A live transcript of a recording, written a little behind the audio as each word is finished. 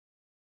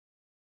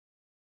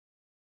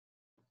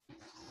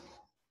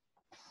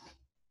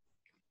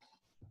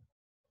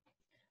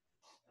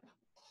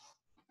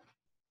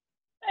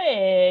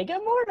Hey,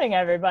 good morning,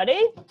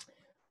 everybody.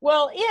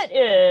 Well, it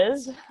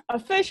is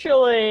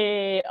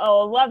officially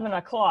 11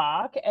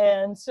 o'clock,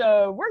 and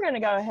so we're going to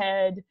go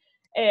ahead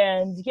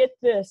and get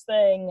this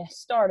thing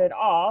started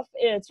off.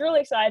 It's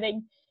really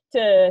exciting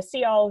to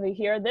see all of you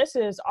here. This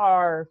is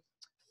our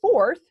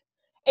fourth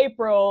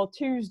April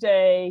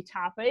Tuesday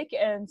topic,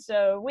 and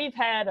so we've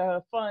had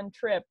a fun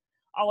trip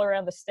all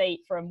around the state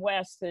from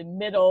west and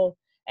middle,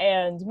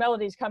 and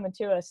Melody's coming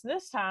to us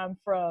this time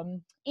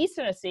from East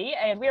Tennessee,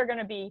 and we are going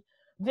to be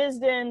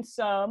visiting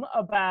some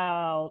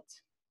about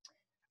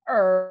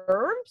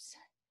herbs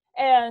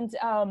and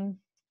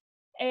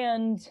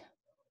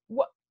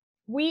what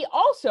we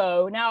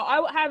also now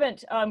I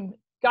haven't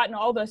gotten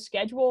all the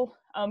schedule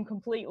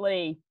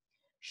completely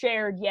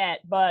shared yet,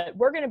 but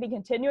we're going to be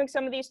continuing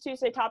some of these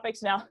Tuesday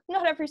topics now,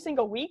 not every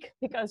single week,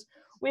 because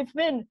we've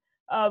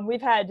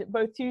had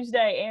both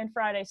Tuesday and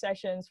Friday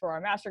sessions for our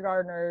master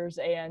gardeners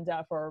and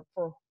for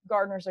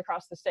gardeners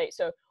across the state,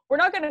 so we're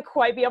not going to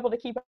quite be able to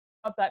keep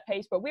up that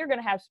pace, but we're going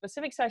to have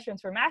specific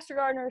sessions for master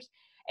gardeners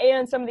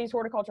and some of these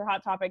horticulture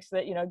hot topics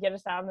that, get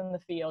us out in the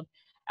field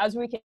as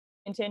we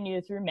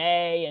continue through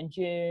May and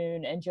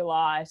June and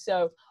July.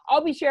 So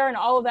I'll be sharing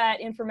all of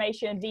that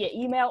information via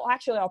email.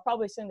 Actually, I'll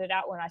probably send it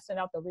out when I send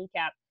out the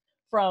recap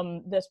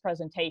from this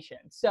presentation.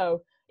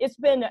 So it's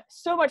been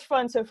so much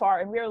fun so far,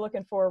 and we are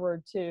looking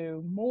forward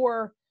to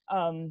more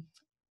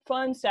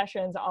fun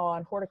sessions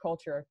on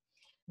horticulture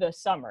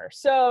this summer.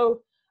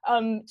 So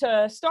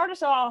to start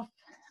us off,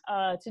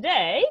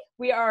 today,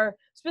 we are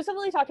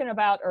specifically talking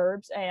about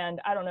herbs,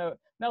 and I don't know,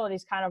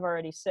 Melody's kind of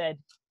already said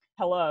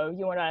hello.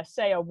 You want to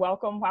say a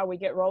welcome while we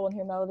get rolling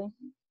here, Melody?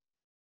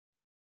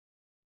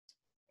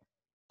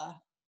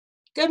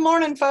 Good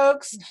morning,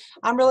 folks.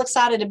 I'm real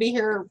excited to be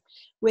here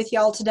with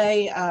y'all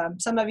today.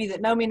 Some of you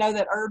that know me know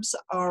that herbs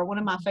are one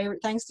of my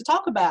favorite things to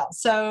talk about.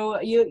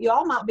 So you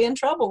all might be in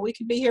trouble. We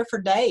could be here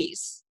for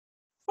days.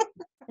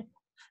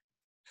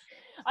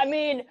 I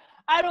mean,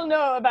 I don't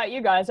know about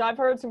you guys. I've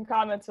heard some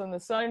comments on the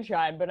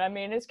sunshine, but I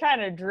mean, it's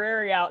kind of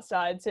dreary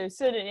outside. So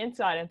sitting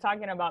inside and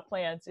talking about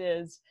plants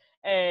is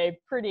a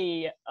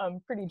pretty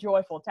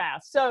joyful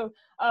task. So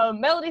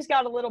Melody's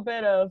got a little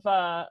bit of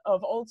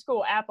old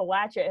school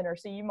Appalachia in her,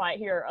 so you might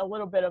hear a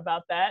little bit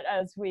about that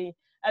as we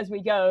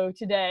go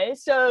today.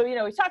 So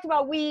we talked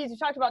about weeds, we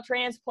talked about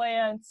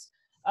transplants,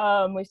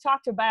 we've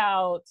talked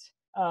about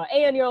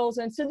annuals,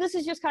 and so this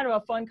is just kind of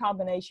a fun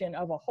combination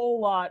of a whole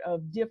lot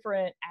of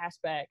different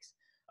aspects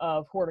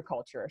of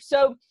horticulture.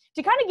 So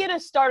to kind of get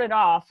us started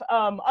off,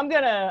 I'm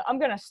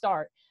gonna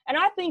start, and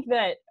I think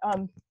that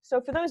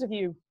so for those of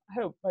you, I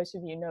hope most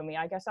of you know me.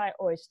 I guess I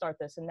always start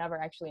this and never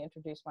actually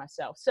introduce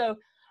myself. So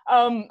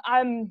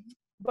I'm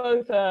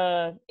both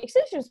a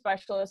extension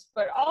specialist,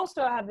 but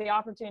also have the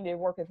opportunity to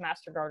work with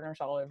master gardeners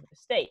all over the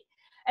state.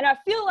 And I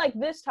feel like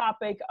this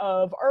topic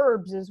of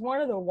herbs is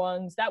one of the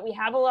ones that we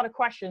have a lot of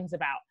questions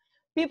about.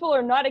 People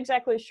are not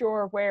exactly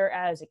sure where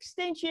as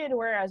extension,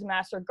 whereas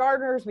master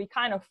gardeners, we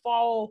kind of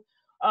fall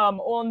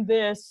on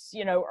this,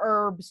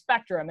 herb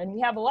spectrum. And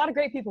we have a lot of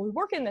great people who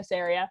work in this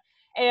area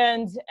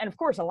and of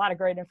course, a lot of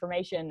great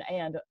information.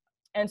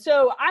 And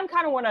so I'm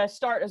kind of want to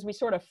start as we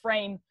sort of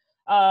frame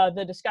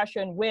the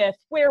discussion with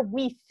where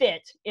we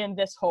fit in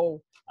this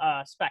whole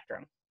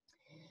spectrum.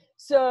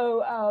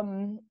 So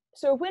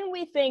when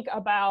we think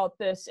about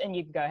this, and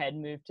you can go ahead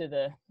and move to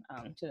the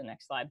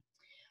next slide.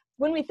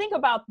 When we think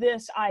about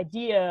this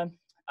idea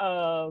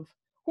of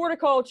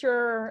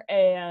horticulture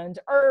and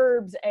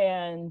herbs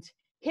and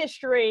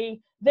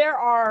history, there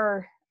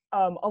are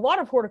a lot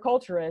of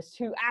horticulturists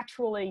who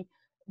actually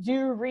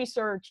do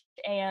research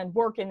and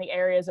work in the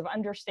areas of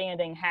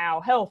understanding how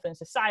health and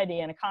society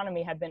and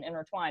economy have been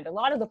intertwined. A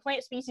lot of the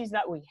plant species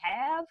that we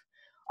have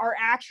are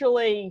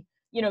actually,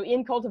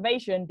 in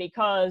cultivation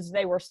because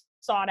they were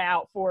sought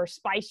out for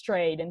spice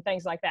trade and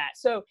things like that.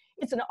 So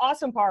it's an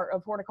awesome part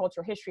of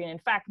horticultural history. And in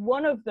fact,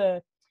 one of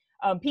the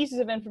pieces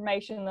of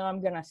information that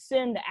I'm going to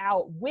send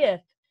out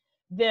with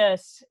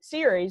this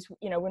series,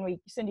 when we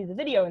send you the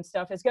video and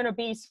stuff, is going to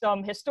be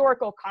some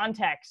historical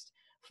context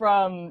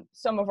from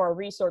some of our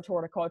research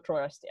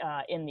horticulturists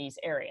in these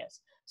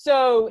areas.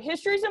 So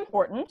history is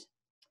important.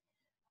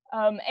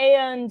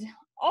 And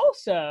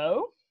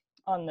also,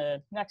 on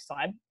the next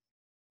slide,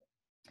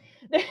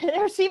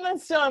 there's even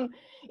some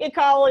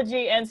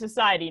ecology and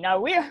society. Now,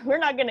 we're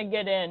not going to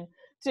get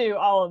into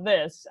all of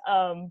this,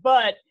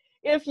 but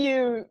if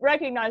you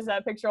recognize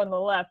that picture on the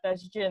left,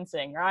 that's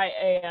ginseng, right?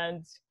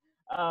 And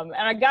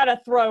I got to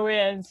throw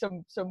in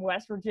some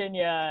West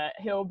Virginia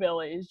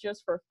hillbillies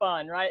just for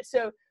fun, right?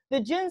 So the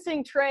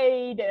ginseng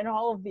trade and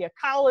all of the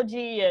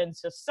ecology and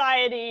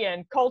society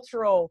and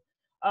cultural,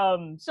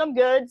 some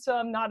good,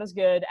 some not as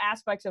good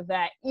aspects of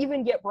that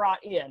even get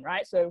brought in,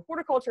 right? So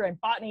horticulture and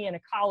botany and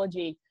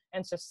ecology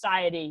and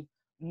society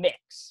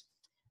mix.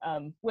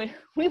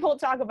 We will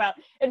talk about,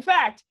 in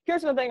fact,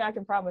 here's one thing I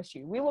can promise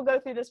you. We will go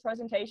through this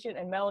presentation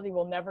and Melody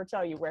will never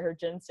tell you where her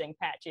ginseng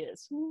patch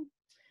is.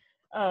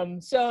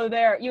 So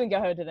there, you can go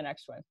ahead to the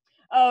next one.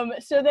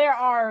 So there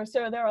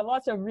are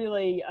lots of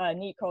really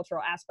neat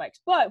cultural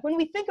aspects. But when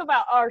we think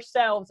about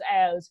ourselves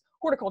as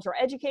horticulture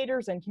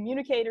educators and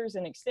communicators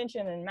and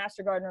extension and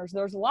master gardeners,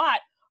 there's a lot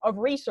of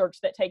research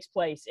that takes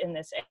place in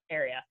this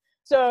area.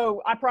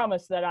 So I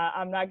promise that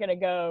I'm not going to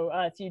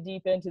go too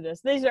deep into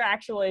this. These are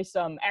actually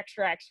some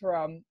extracts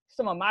from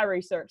some of my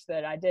research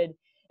that I did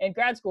in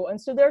grad school. And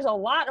so there's a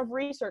lot of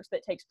research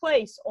that takes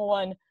place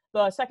on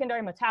the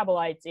secondary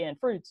metabolites in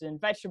fruits and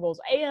vegetables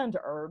and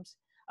herbs,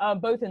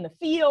 both in the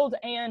field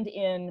and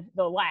in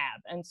the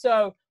lab. And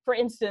so, for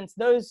instance,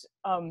 those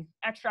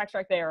extracts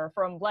right there are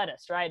from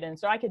lettuce, right? And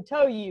so I could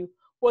tell you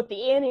what the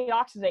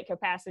antioxidant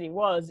capacity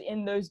was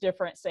in those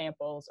different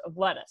samples of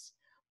lettuce.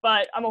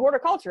 But I'm a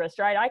horticulturist,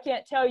 right? I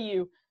can't tell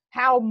you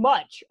how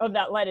much of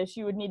that lettuce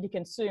you would need to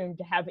consume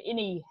to have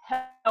any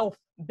health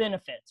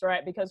benefits,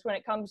 right? Because when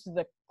it comes to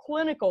the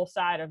clinical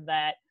side of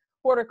that,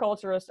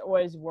 horticulturists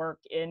always work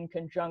in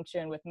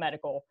conjunction with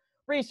medical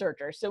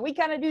researchers. So we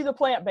kind of do the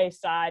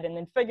plant-based side, and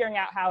then figuring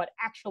out how it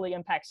actually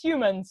impacts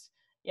humans,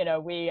 you know,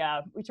 we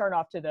turn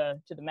off to the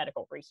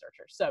medical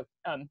researchers. So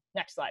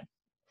next slide.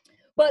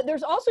 But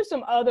there's also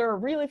some other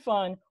really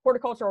fun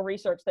horticultural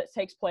research that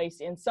takes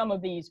place in some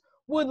of these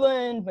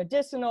woodland,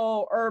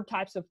 medicinal, herb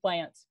types of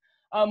plants,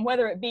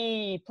 whether it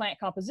be plant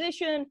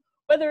composition,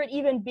 whether it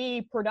even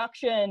be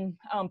production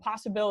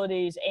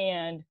possibilities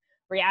and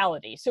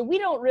reality. So we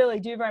don't really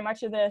do very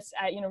much of this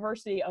at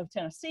University of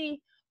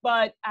Tennessee,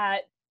 but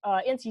at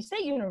NC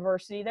State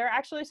University, there are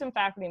actually some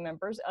faculty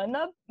members in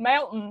the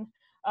Mountain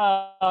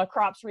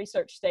Crops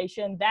Research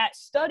Station that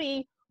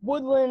study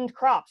woodland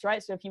crops,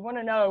 right? So if you want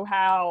to know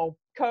how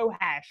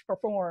cohash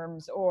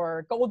performs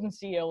or golden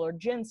seal or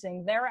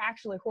ginseng, there are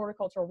actually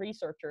horticultural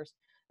researchers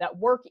that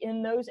work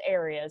in those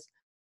areas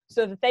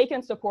so that they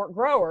can support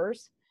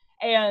growers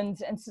and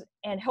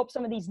help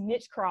some of these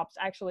niche crops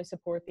actually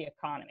support the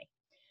economy.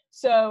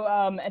 So,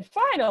 and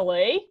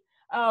finally,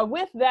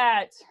 with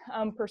that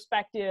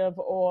perspective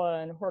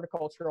on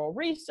horticultural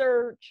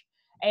research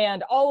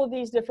and all of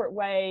these different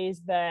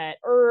ways that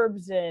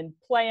herbs and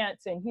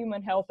plants and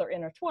human health are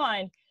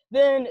intertwined,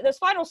 then this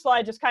final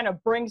slide just kind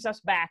of brings us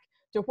back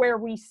to where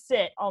we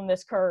sit on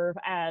this curve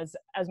as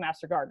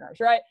master gardeners,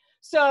 right?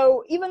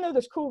 So even though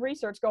there's cool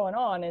research going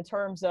on in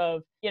terms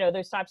of, you know,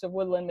 those types of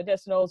woodland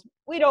medicinals,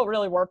 we don't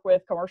really work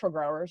with commercial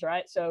growers,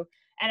 right? So,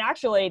 and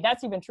actually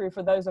that's even true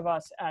for those of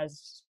us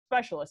as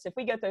specialists. If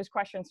we get those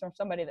questions from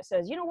somebody that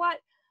says, you know what,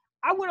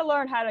 I want to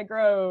learn how to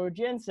grow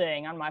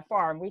ginseng on my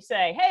farm, we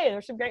say, hey,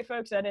 there's some great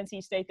folks at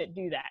NC State that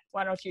do that.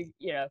 Why don't you,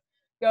 you know,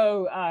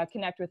 go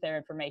connect with their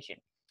information.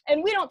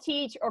 And we don't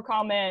teach or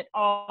comment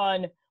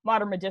on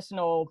modern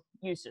medicinal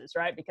uses,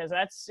 right? Because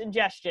that's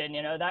ingestion,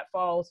 you know, that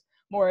falls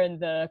more in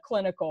the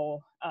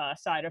clinical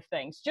side of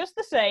things. Just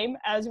the same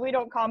as we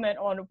don't comment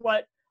on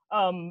what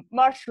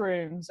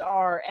mushrooms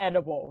are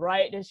edible,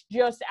 right? It's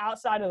just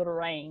outside of the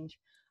range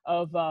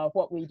of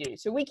what we do.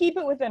 So we keep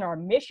it within our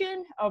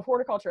mission of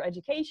horticulture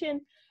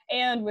education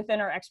and within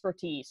our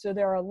expertise. So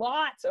there are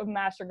lots of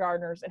master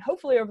gardeners, and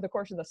hopefully over the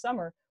course of the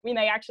summer, we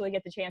may actually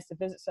get the chance to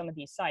visit some of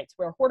these sites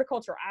where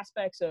horticultural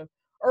aspects of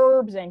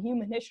herbs and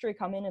human history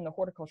come in the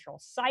horticultural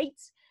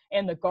sites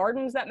and the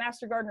gardens that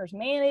master gardeners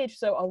manage.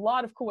 So a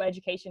lot of cool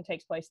education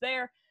takes place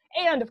there.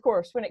 And of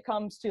course, when it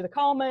comes to the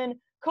common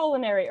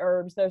culinary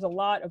herbs, there's a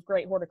lot of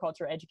great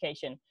horticulture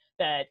education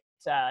that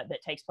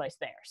takes place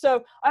there.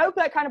 So I hope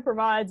that kind of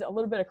provides a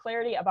little bit of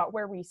clarity about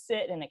where we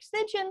sit in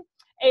extension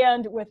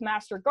and with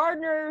master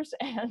gardeners.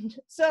 And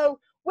so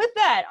with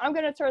that, I'm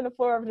going to turn the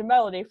floor over to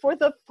Melody for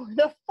the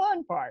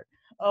fun part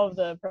of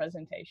the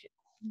presentation.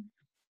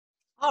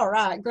 All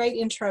right, great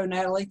intro,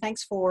 Natalie.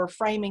 Thanks for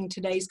framing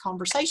today's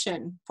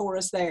conversation for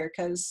us there,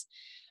 because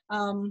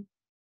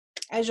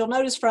as you'll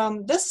notice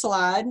from this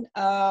slide,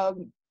 all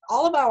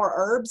of our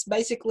herbs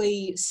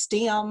basically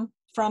stem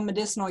from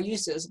medicinal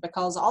uses,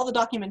 because all the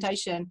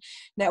documentation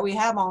that we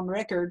have on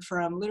record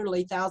from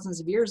literally thousands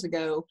of years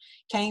ago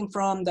came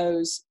from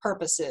those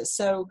purposes.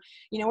 So,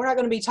 you know, we're not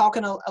going to be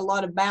talking a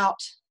lot about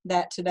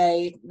that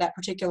today, that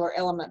particular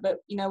element, but,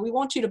 you know, we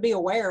want you to be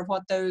aware of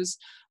what those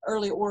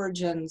early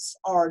origins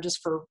are, just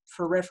for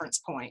reference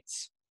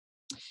points.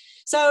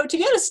 So to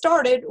get us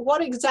started,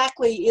 what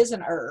exactly is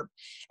an herb?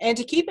 And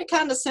to keep it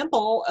kind of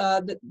simple,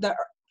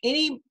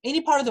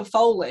 any part of the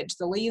foliage,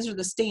 the leaves or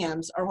the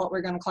stems, are what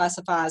we're going to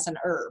classify as an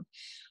herb.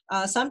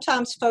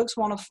 Sometimes folks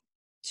want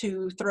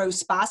to throw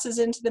spices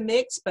into the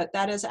mix, but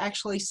that is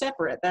actually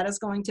separate. That is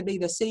going to be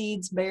the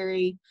seeds,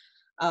 berry,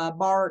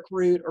 bark,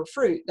 root, or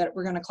fruit that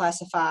we're going to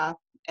classify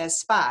as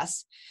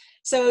spice.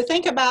 So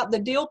think about the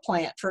dill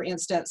plant, for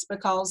instance,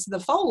 because the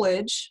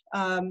foliage,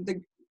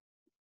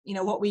 you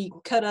know, what we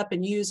cut up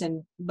and use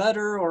in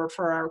butter or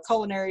for our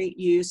culinary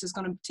use is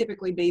going to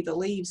typically be the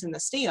leaves and the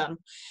stem.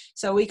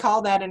 So we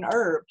call that an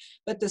herb.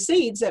 But the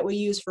seeds that we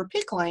use for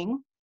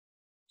pickling,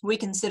 we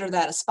consider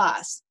that a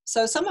spice.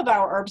 So some of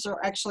our herbs are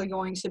actually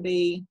going to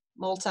be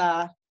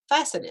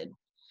multifaceted.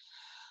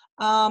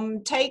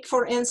 Take,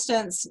 for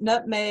instance,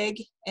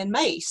 nutmeg and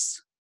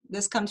mace.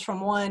 This comes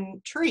from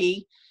one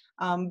tree.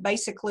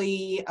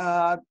 Basically,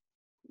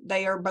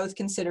 they are both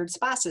considered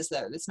spices,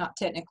 though. It's not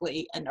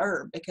technically an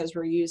herb because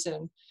we're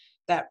using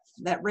that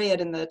red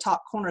in the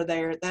top corner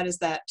there. That is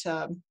that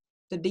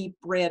the deep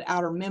red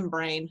outer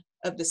membrane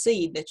of the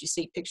seed that you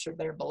see pictured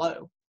there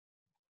below.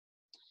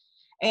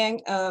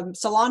 And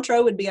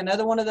cilantro would be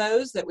another one of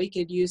those that we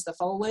could use the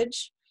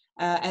foliage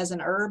as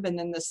an herb, and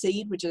then the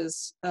seed, which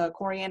is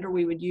coriander,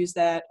 we would use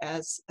that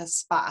as a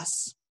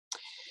spice.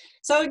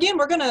 So again,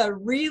 we're going to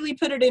really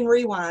put it in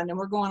rewind, and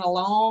we're going a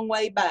long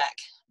way back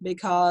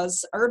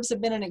because herbs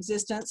have been in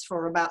existence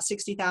for about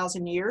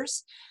 60,000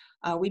 years.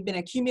 We've been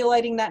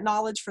accumulating that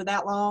knowledge for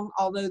that long,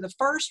 although the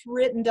first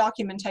written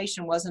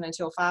documentation wasn't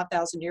until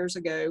 5,000 years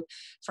ago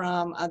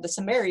from the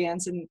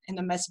Sumerians in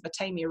the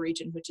Mesopotamia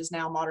region, which is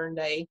now modern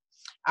day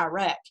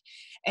Iraq.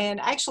 And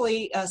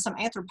actually, some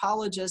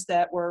anthropologists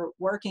that were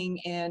working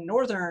in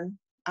northern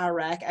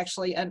Iraq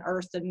actually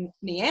unearthed a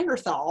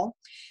Neanderthal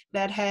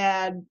that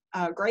had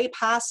grape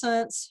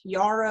hyacinths,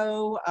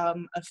 yarrow,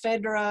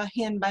 ephedra,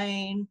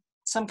 henbane,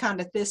 some kind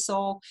of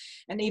thistle,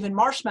 and even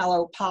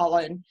marshmallow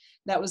pollen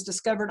that was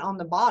discovered on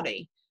the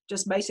body,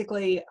 just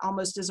basically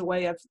almost as a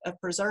way of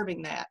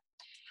preserving that.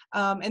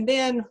 And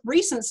then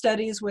recent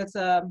studies with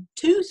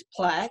tooth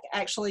plaque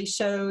actually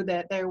show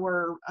that there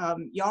were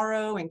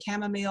yarrow and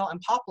chamomile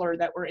and poplar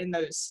that were in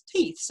those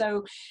teeth.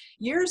 So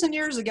years and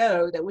years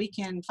ago that we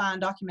can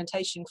find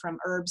documentation from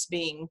herbs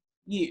being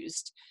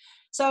used.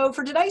 So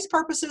for today's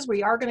purposes,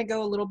 we are going to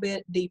go a little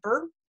bit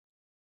deeper.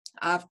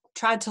 I've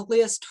tried to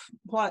list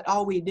what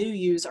all we do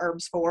use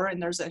herbs for,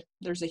 and there's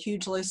a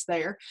huge list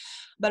there.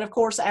 But of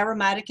course,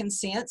 aromatic and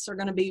scents are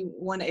going to be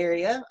one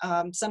area.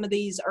 Some of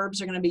these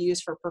herbs are going to be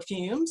used for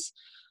perfumes.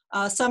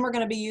 Some are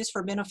going to be used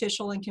for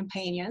beneficial and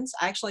companions.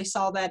 I actually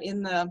saw that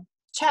in the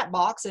chat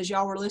box as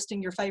y'all were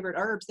listing your favorite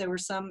herbs. There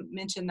was some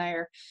mention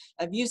there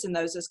of using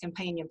those as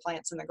companion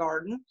plants in the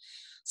garden.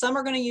 Some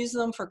are going to use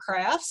them for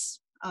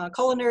crafts,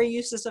 culinary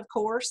uses, of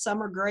course.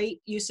 Some are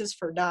great uses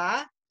for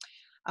dye.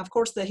 Of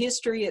course, the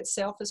history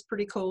itself is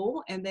pretty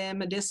cool, and then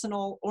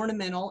medicinal,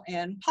 ornamental,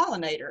 and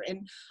pollinator.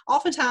 And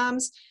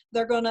oftentimes,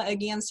 they're going to,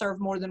 again, serve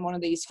more than one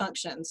of these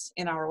functions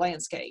in our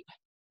landscape.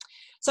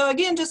 So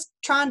again, just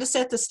trying to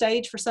set the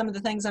stage for some of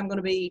the things I'm going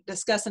to be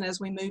discussing as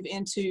we move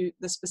into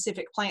the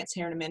specific plants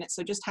here in a minute.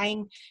 So just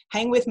hang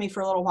with me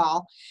for a little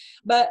while.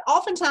 But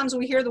oftentimes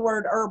we hear the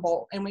word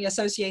herbal and we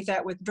associate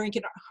that with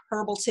drinking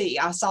herbal tea.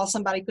 I saw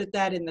somebody put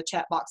that in the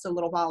chat box a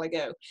little while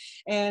ago.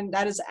 And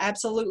that is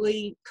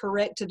absolutely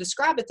correct to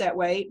describe it that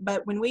way.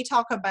 But when we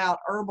talk about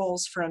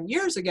herbals from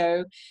years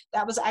ago,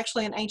 that was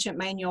actually an ancient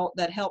manual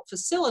that helped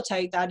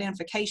facilitate the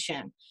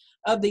identification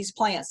of these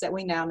plants that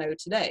we now know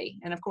today.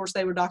 And of course,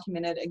 they were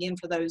documented again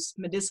for those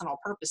medicinal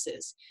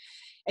purposes.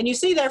 And you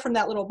see there from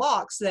that little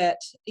box that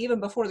even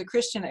before the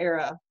Christian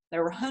era,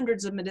 there were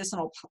hundreds of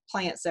medicinal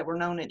plants that were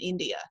known in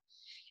India.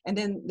 And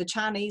then the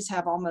Chinese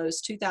have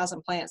almost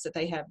 2,000 plants that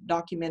they have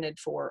documented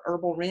for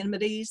herbal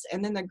remedies.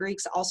 And then the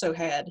Greeks also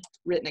had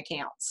written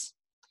accounts.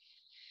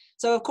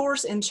 So of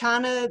course, in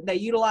China, they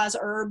utilize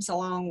herbs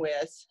along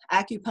with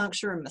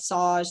acupuncture and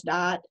massage,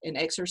 diet, and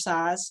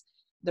exercise.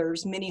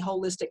 There's many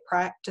holistic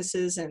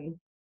practices in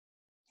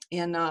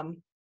the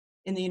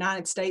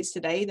United States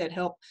today that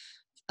help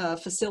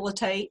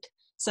facilitate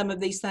some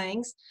of these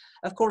things.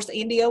 Of course,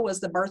 India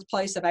was the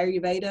birthplace of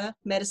Ayurveda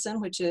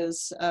medicine, which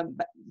is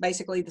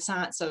basically the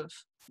science of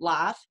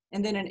life.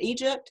 And then in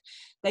Egypt,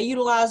 they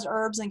utilized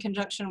herbs in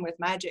conjunction with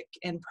magic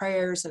and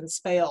prayers and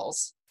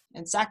spells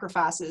and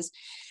sacrifices.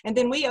 And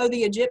then we owe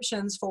the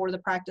Egyptians for the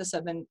practice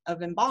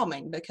of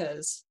embalming,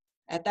 because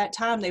at that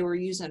time they were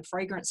using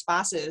fragrant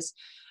spices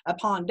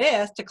upon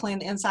death to clean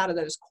the inside of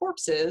those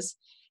corpses,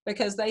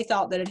 because they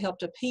thought that it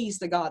helped appease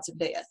the gods of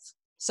death.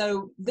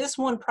 So this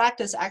one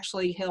practice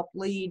actually helped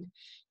lead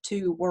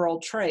to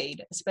world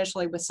trade,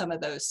 especially with some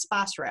of those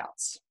spice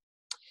routes.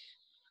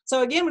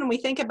 So again, when we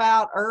think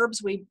about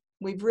herbs,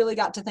 we've really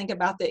got to think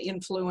about the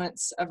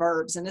influence of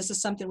herbs. And this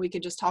is something we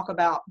could just talk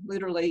about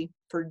literally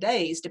for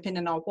days,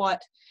 depending on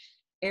what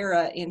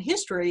era in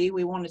history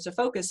we wanted to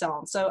focus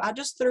on. So I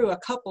just threw a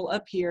couple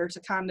up here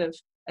to kind of,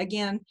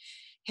 again,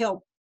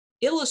 help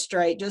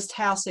illustrate just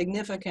how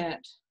significant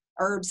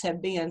herbs have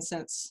been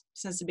since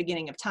the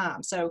beginning of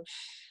time. So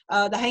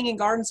the Hanging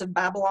Gardens of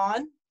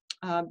Babylon,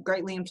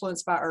 greatly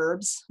influenced by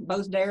herbs.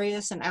 Both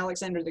Darius and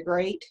Alexander the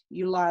Great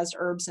utilized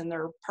herbs in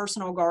their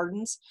personal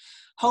gardens.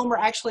 Homer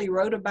actually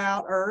wrote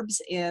about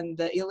herbs in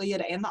the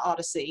Iliad and the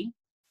Odyssey.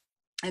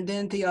 And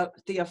then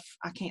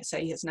I can't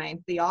say his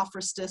name,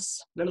 Theophrastus,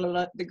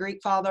 the Greek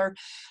father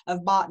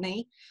of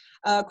botany.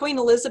 Queen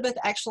Elizabeth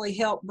actually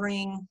helped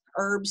bring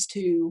herbs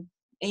to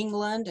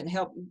England and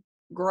helped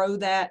grow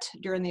that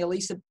during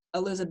the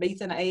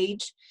Elizabethan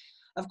age.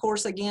 Of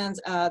course, again,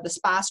 the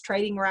spice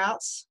trading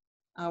routes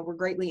were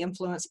greatly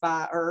influenced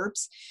by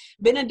herbs.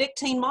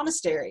 Benedictine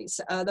monasteries,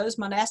 those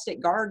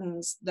monastic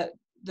gardens,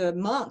 the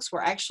monks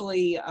were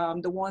actually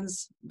the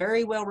ones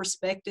very well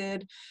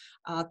respected,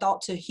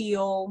 thought to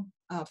heal.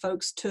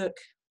 Folks took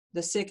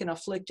the sick and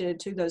afflicted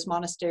to those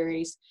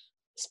monasteries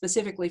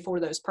specifically for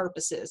those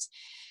purposes.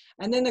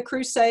 And then the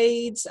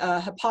Crusades,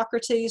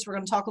 Hippocrates, we're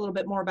going to talk a little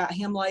bit more about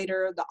him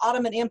later, the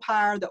Ottoman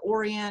Empire, the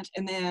Orient,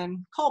 and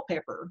then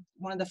Culpeper,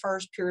 one of the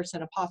first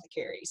Puritan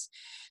apothecaries.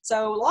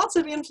 So lots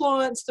of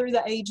influence through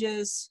the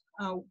ages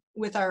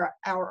with our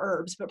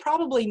herbs, but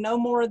probably no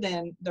more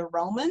than the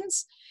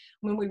Romans.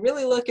 When we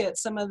really look at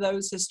some of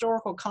those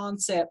historical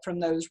concepts from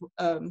those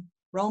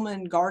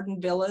Roman garden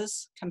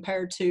villas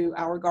compared to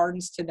our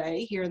gardens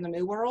today here in the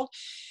New World,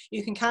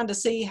 you can kind of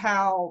see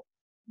how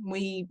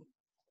we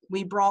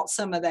brought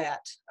some of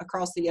that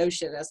across the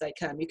ocean as they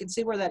come. You can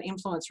see where that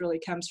influence really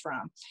comes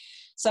from.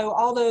 So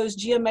all those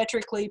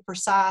geometrically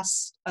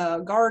precise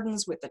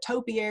gardens with the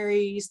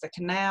topiaries, the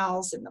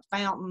canals and the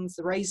fountains,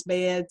 the raised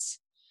beds,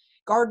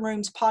 garden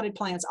rooms, potted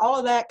plants, all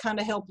of that kind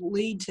of helped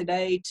lead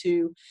today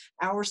to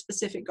our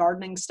specific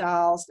gardening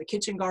styles, the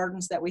kitchen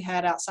gardens that we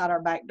had outside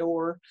our back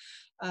door,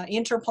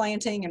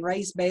 interplanting and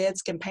raised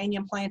beds,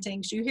 companion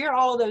plantings. You hear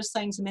all of those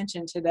things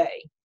mentioned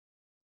today.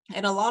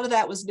 And a lot of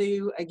that was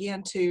due,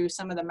 again, to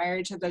some of the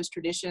marriage of those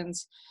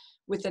traditions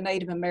with the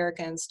Native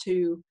Americans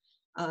to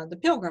the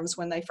Pilgrims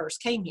when they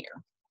first came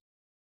here.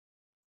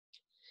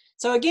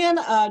 So again,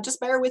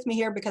 just bear with me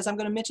here because I'm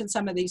going to mention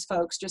some of these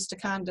folks just to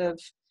kind of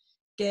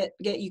get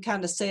you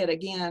kind of set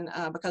again,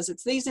 because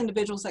it's these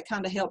individuals that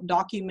kind of help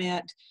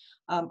document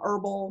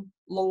herbal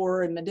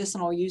lore and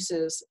medicinal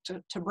uses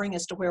to bring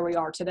us to where we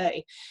are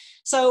today.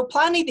 So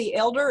Pliny the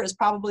Elder is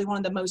probably one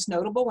of the most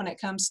notable when it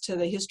comes to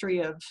the history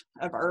of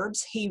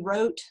herbs. He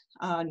wrote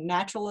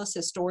Naturalis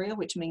Historia,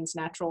 which means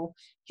natural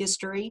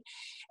history,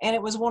 and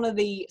it was one of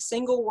the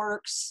single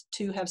works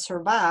to have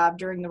survived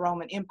during the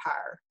Roman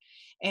Empire.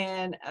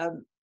 And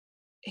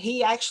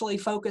he actually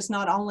focused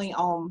not only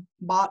on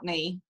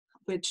botany,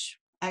 which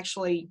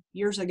actually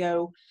years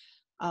ago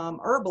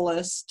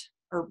herbalists,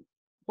 or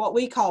what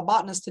we call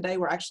botanists today,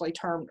 were actually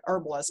termed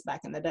herbalists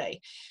back in the day.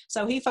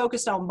 So he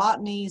focused on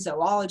botany,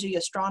 zoology,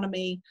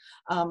 astronomy,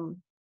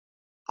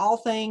 all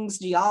things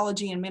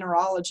geology and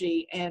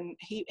mineralogy, and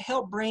he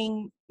helped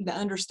bring the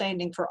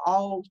understanding for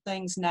all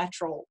things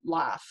natural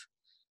life,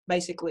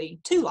 basically,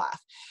 to life.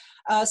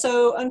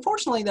 So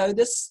unfortunately, though,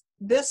 this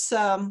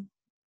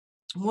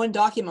one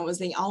document was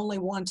the only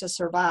one to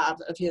survive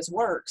of his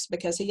works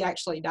because he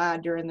actually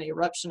died during the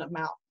eruption of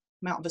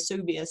Mount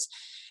Vesuvius,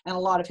 and a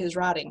lot of his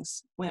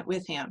writings went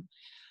with him.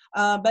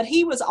 But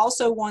he was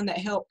also one that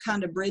helped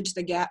kind of bridge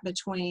the gap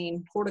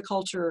between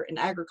horticulture and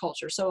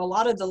agriculture. So a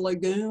lot of the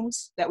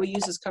legumes that we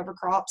use as cover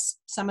crops,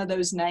 some of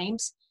those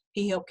names,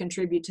 he helped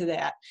contribute to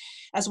that,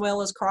 as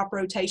well as crop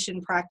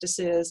rotation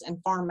practices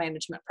and farm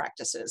management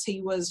practices.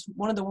 He was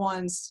one of the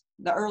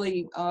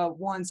early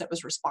ones that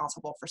was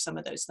responsible for some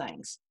of those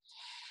things.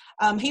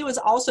 He was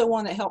also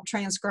one that helped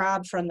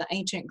transcribe from the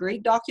ancient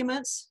Greek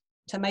documents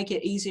to make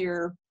it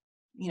easier,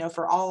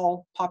 for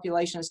all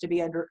populations to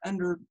be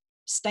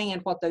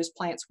understand what those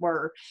plants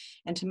were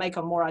and to make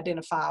them more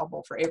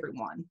identifiable for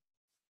everyone.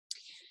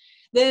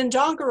 Then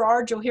John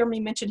Gerard, you'll hear me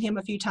mention him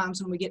a few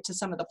times when we get to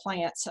some of the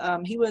plants.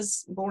 He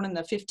was born in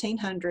the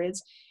 1500s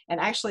and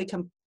actually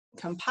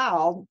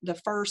compiled the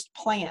first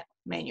plant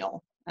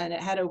manual, and it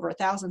had over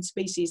 1,000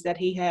 species that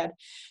he had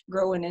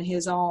growing in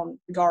his own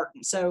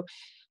garden. So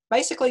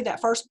basically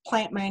that first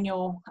plant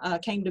manual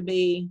came to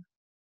be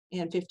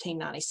in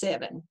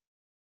 1597.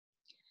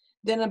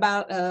 Then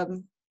about, I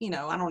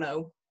don't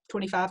know,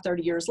 25,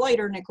 30 years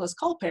later, Nicholas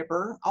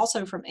Culpeper,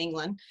 also from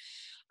England,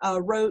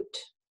 wrote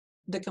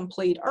The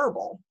Complete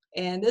Herbal.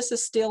 And this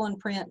is still in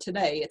print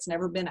today. It's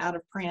never been out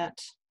of print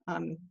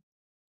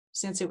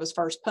since it was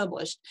first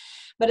published.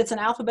 But it's an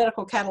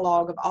alphabetical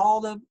catalog of all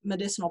the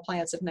medicinal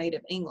plants of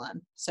native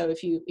England. So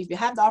if you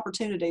have the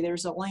opportunity,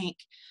 there's a link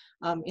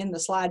in the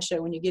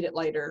slideshow when you get it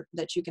later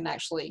that you can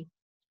actually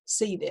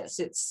see this.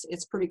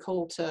 It's pretty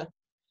cool to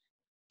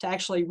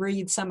actually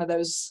read some of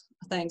those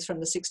things from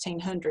the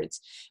 1600s.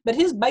 But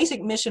his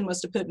basic mission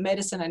was to put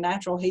medicine and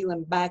natural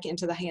healing back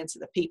into the hands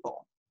of the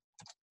people.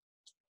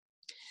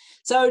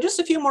 So just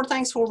a few more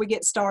things before we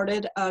get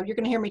started. You're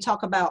going to hear me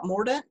talk about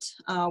mordant,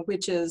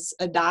 which is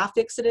a dye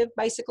fixative,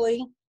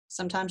 basically.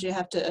 Sometimes you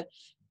have to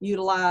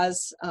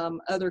utilize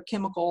other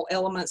chemical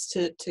elements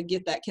to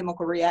get that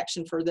chemical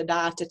reaction for the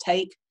dye to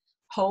take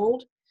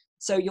hold.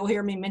 So you'll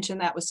hear me mention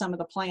that with some of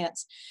the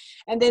plants.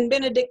 And then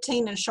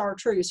Benedictine and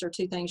Chartreuse are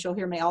two things you'll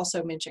hear me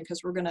also mention,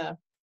 because we're going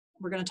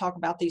to talk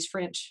about these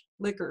French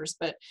liquors.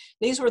 But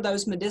these were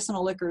those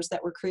medicinal liquors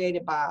that were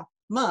created by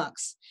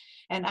monks.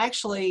 And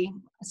actually,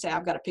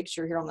 I've got a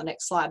picture here on the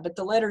next slide, but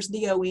the letters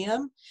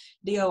DOM,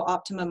 Dio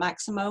Optima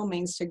Maximo,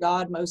 means to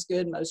God most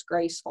good, most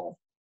graceful.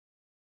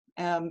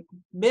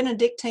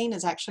 Benedictine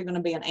is actually going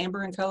to be an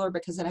amber in color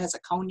because it has a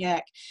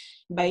cognac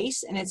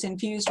base, and it's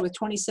infused with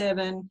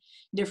 27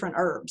 different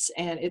herbs,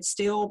 and it's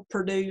still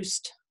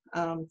produced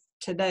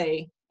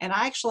today. And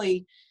I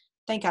actually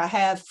think I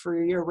have,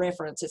 for your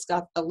reference, it's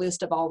got a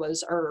list of all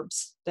those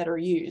herbs that are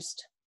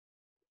used.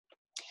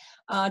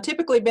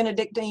 Typically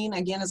Benedictine,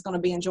 again, is going to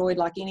be enjoyed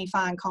like any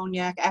fine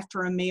cognac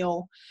after a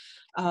meal,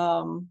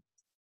 and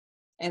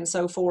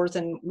so forth,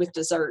 and with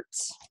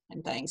desserts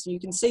and things. You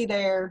can see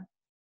there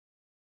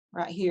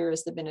right here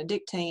is the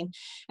Benedictine.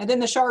 And then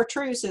the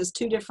chartreuse is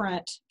two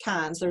different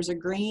kinds. There's a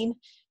green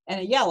and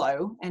a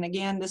yellow. And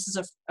again, this is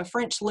a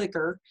French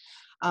liquor,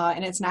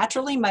 and it's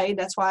naturally made.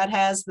 That's why it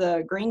has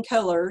the green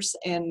colors,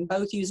 and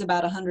both use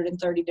about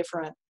 130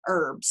 different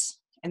herbs.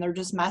 And they're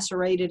just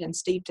macerated and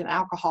steeped in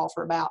alcohol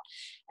for about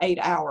 8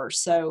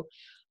 hours. So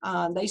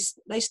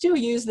they still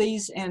use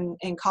these in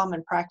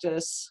common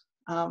practice,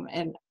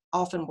 and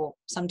often will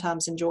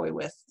sometimes enjoy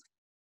with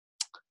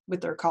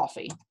their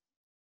coffee.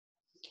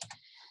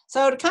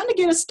 So to kind of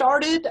get us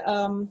started,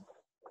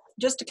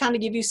 just to kind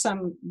of give you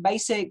some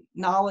basic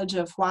knowledge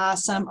of why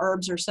some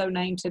herbs are so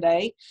named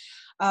today,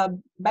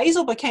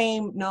 basil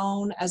became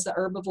known as the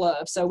herb of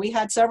love. So we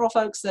had several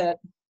folks that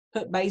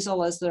put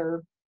basil as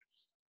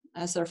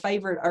their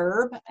favorite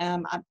herb.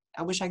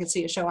 I wish I could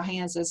see a show of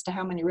hands as to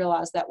how many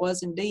realized that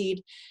was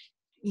indeed,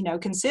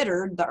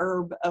 considered the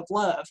herb of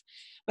love.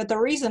 But the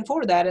reason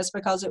for that is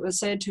because it was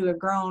said to have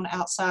grown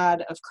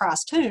outside of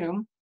Christ's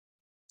tomb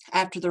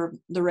after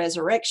the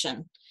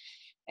resurrection.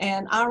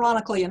 And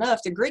ironically enough,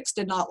 the Greeks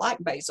did not like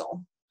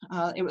basil.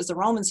 It was the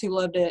Romans who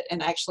loved it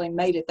and actually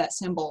made it that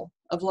symbol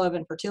of love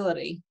and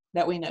fertility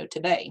that we know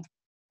today.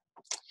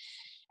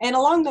 And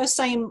along those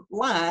same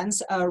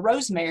lines,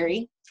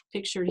 rosemary,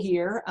 pictured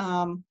here,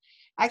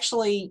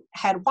 actually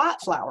had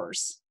white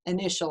flowers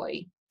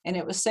initially. And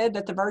it was said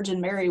that the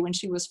Virgin Mary, when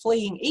she was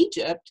fleeing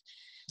Egypt,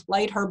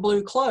 laid her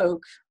blue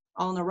cloak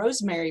on the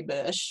rosemary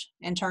bush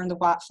and turned the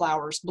white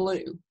flowers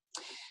blue.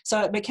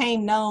 So it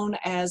became known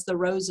as the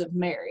Rose of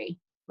Mary,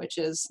 which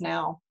is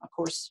now, of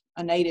course,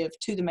 a native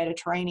to the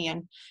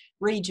Mediterranean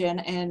region.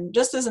 And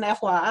just as an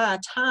FYI,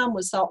 thyme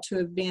was thought to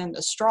have been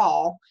the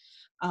straw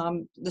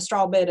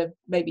bed of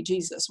baby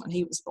Jesus when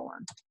he was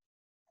born.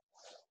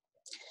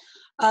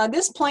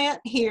 This plant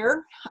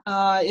here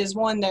is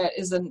one that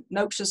is a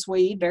noxious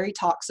weed, very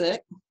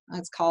toxic.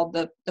 It's called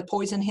the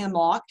poison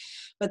hemlock,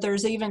 but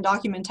there's even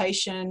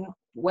documentation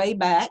way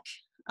back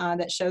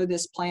that show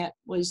this plant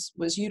was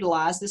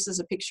utilized. This is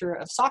a picture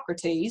of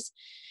Socrates,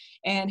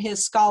 and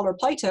his scholar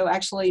Plato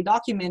actually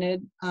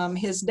documented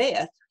his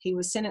death. He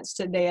was sentenced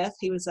to death.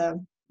 He was a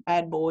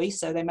bad boy,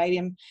 so they made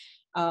him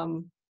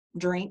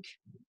drink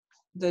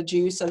the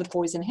juice of the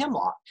poison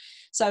hemlock.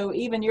 So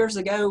even years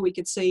ago, we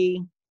could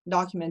see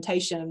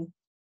documentation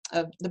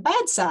of the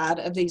bad side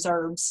of these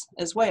herbs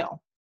as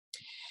well.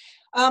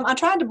 I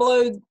tried to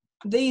blow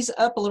these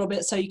up a little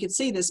bit so you could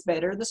see this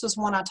better. This was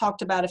one I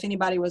talked about if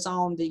anybody was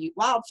on the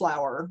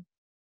wildflower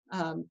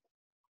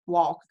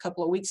walk a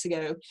couple of weeks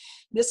ago.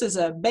 This is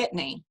a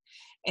betony,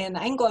 and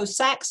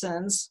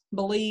Anglo-Saxons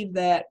believed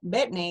that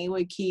betony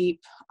would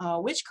keep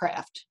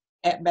witchcraft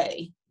at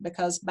bay,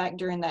 because back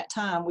during that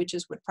time,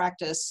 witches would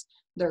practice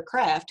their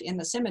craft in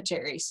the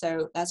cemetery.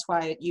 So that's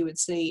why you would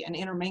see an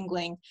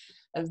intermingling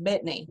of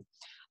betony.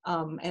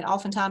 And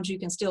oftentimes you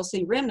can still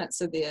see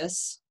remnants of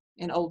this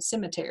in old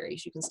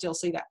cemeteries. You can still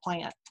see that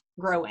plant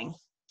growing.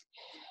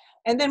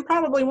 And then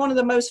probably one of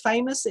the most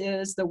famous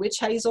is the witch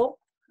hazel,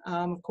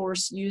 of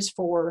course, used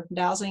for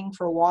dowsing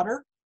for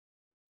water.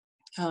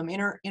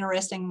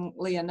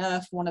 Interestingly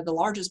enough, one of the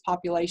largest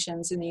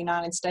populations in the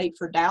United States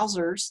for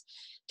dowsers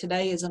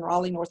today is in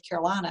Raleigh, North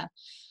Carolina.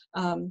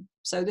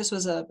 So this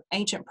was an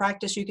ancient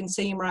practice. You can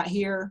see them right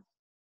here,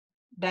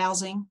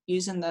 dowsing,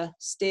 using the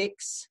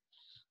sticks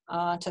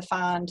to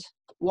find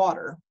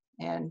water.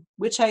 And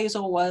witch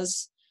hazel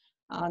was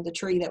the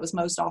tree that was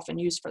most often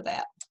used for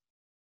that.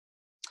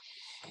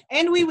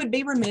 And we would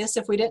be remiss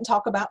if we didn't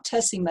talk about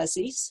tussie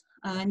mussies.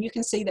 And you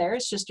can see there,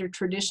 it's just a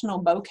traditional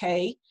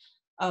bouquet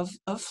of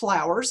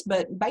flowers.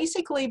 But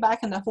basically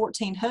back in the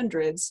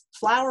 1400s,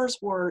 flowers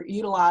were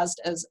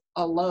utilized as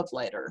a love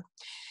letter.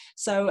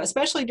 So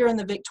especially during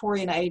the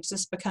Victorian age,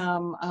 this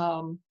become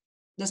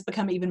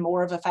even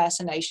more of a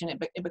fascination.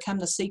 It became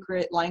the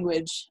secret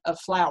language of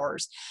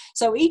flowers.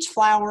 So each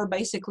flower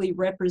basically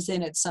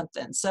represented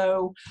something.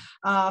 So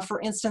for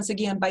instance,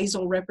 again,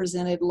 basil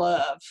represented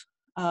love.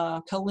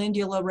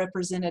 Calendula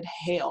represented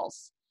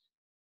health.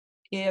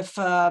 If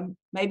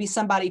maybe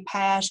somebody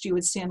passed, you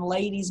would send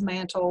lady's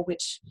mantle,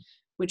 which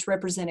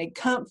represented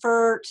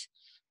comfort.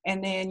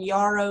 And then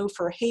yarrow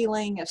for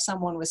healing if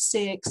someone was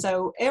sick.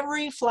 So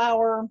every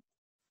flower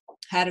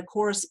had a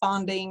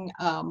corresponding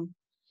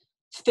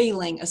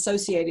feeling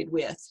associated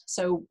with.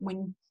 So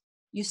when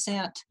you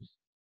sent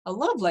a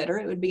love letter,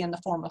 it would be in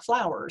the form of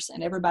flowers,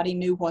 and everybody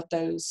knew what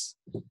the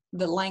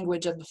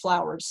language of the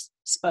flowers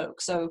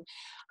spoke. So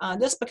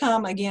this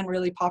became, again,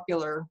 really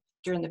popular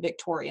during the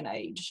Victorian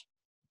age.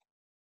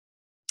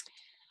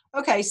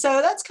 Okay,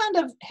 so that's kind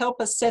of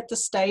help us set the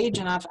stage,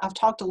 and I've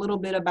talked a little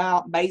bit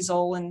about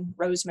basil and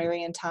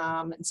rosemary and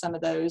thyme and some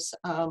of those.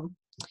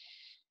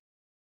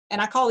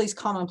 And I call these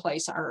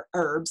commonplace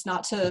herbs,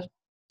 not to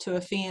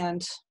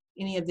offend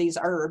any of these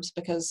herbs,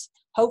 because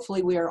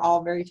hopefully we are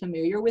all very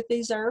familiar with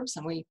these herbs,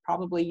 and we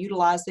probably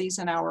utilize these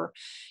in our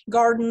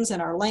gardens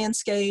and our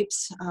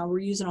landscapes. We're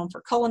using them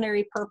for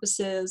culinary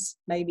purposes,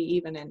 maybe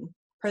even in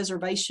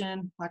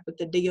preservation, like with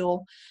the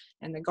dill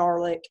and the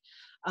garlic.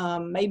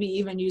 Maybe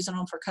even using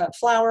them for cut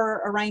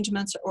flower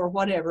arrangements or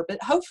whatever.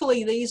 But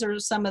hopefully these are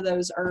some of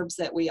those herbs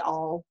that we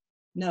all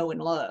know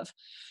and love.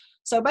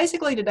 So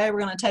basically today we're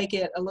going to take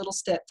it a little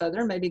step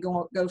further, maybe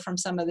go from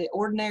some of the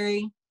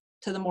ordinary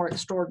to the more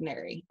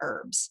extraordinary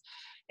herbs.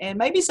 And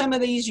maybe some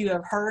of these you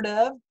have heard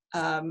of,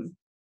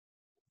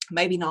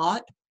 maybe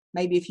not.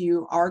 Maybe if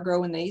you are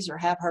growing these or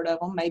have heard of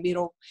them, maybe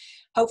it'll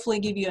hopefully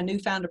give you a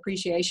newfound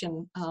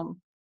appreciation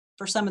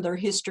for some of their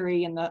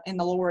history and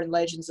the lore and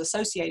legends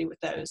associated with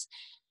those.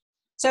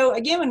 So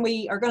again, when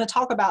we are going to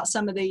talk about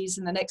some of these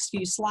in the next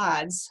few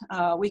slides,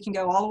 we can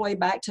go all the way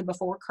back to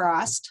before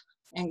Christ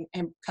and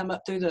come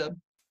up through the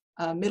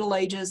Middle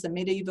Ages, the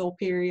medieval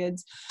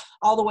periods,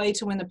 all the way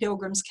to when the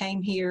Pilgrims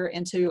came here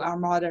into our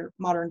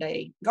modern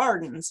day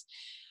gardens.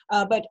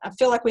 But I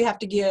feel like we have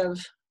to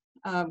give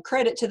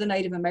credit to the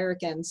Native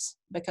Americans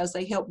because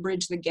they helped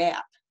bridge the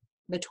gap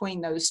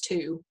between those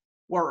two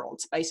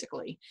worlds,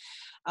 basically.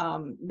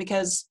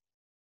 Because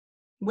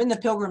when the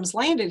Pilgrims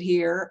landed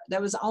here,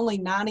 there was only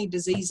 90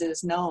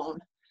 diseases known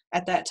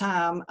at that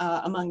time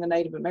among the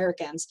Native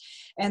Americans.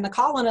 And the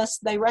colonists,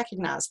 they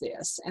recognized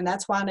this. And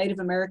that's why Native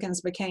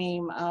Americans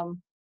became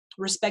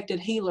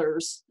respected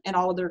healers in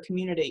all of their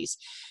communities.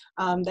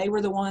 They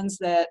were the ones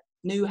that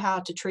knew how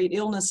to treat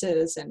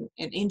illnesses and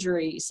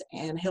injuries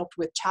and helped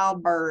with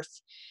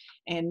childbirth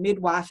and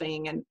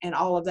midwifing and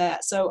all of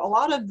that. So a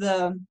lot of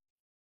the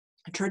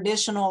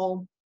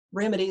traditional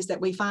remedies that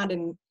we find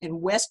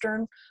in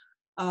Western,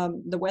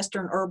 the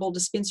Western herbal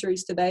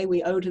dispensaries today,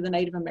 we owe to the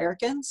Native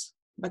Americans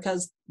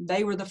because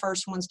they were the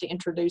first ones to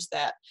introduce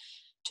that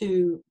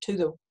to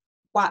the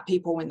white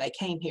people when they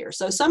came here.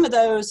 So some of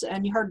those,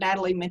 and you heard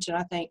Natalie mention,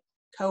 I think,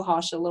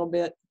 cohosh a little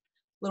bit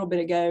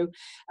ago,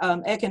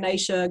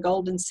 echinacea,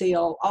 golden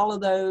seal, all of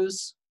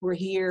those were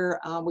here.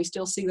 We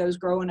still see those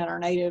growing in our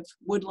native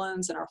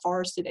woodlands and our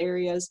forested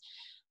areas,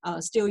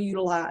 still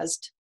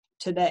utilized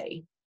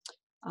today.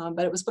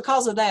 But it was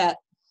because of that,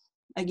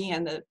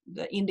 again,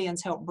 the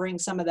Indians helped bring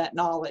some of that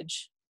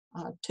knowledge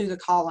to the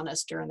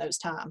colonists during those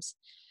times.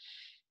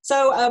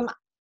 So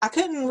I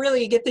couldn't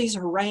really get these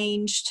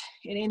arranged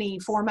in any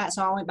format,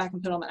 so I went back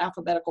and put them in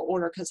alphabetical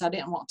order because I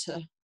didn't want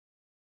to,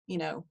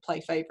 play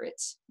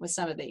favorites with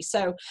some of these.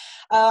 So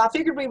I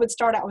figured we would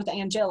start out with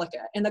Angelica.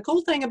 And the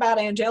cool thing about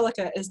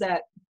Angelica is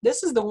that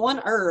this is the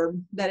one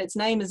herb that its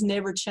name has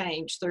never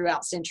changed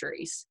throughout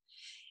centuries.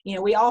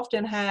 We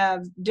often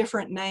have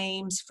different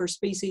names for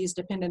species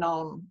depending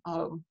on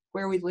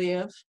where we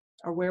live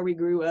or where we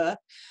grew up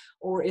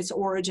or its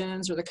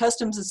origins or the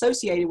customs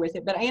associated with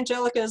it. But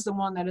Angelica is the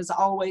one that has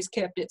always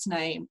kept its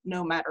name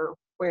no matter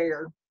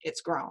where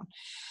it's grown.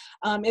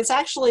 It's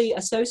actually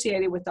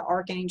associated with the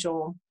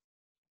Archangel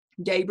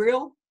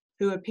Gabriel,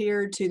 who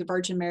appeared to the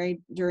Virgin Mary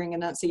during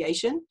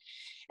Annunciation.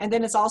 And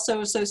then it's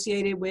also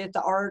associated with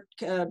the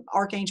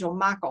Archangel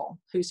Michael,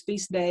 whose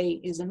feast day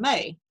is in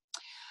May.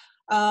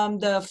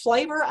 The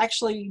flavor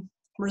actually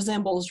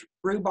resembles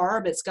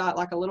rhubarb. It's got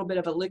like a little bit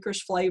of a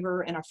licorice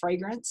flavor and a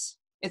fragrance.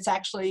 It's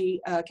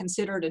actually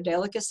considered a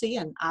delicacy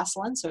in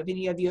Iceland. So if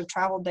any of you have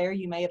traveled there,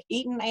 you may have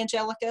eaten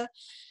Angelica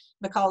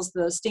because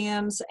the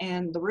stems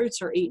and the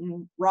roots are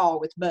eaten raw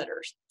with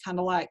butter, kind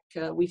of like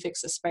we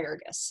fix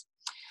asparagus.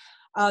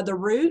 The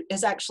root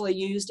is actually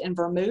used in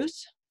vermouth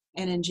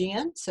and in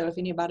gin. So if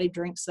anybody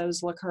drinks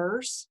those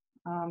liqueurs,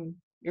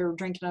 you're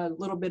drinking a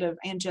little bit of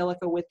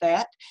Angelica with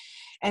that.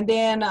 And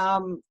then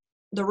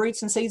the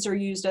roots and seeds are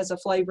used as a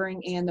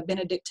flavoring in the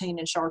Benedictine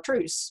and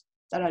chartreuse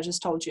that I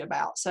just told you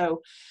about.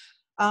 So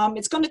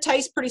it's going to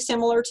taste pretty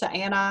similar to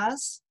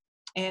anise,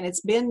 and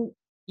it's been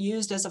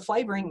used as a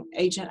flavoring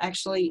agent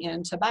actually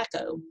in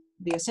tobacco.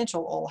 The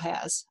essential oil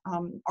has.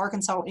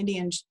 Arkansas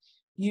Indians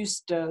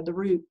used the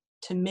root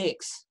to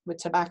mix with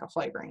tobacco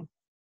flavoring.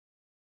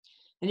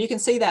 And you can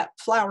see that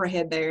flower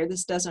head there.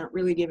 This doesn't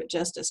really give it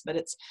justice, but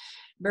it's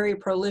very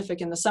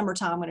prolific in the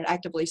summertime when it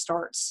actively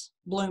starts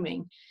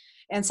blooming.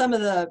 And some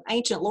of the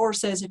ancient lore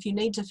says if you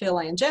need to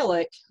feel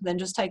angelic, then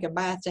just take a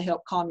bath to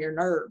help calm your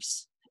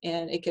nerves,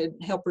 and it could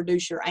help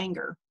reduce your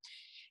anger.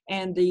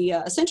 And the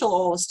essential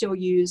oil is still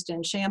used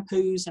in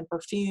shampoos and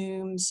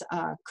perfumes,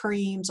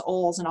 creams,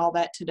 oils, and all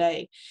that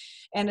today.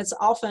 And it's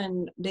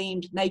often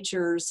deemed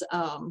nature's,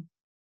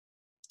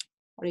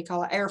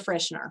 air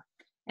freshener.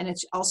 And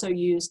it's also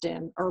used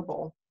in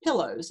herbal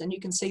pillows. And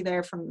you can see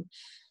there from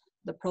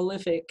the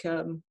prolific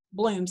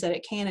blooms that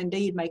it can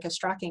indeed make a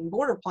striking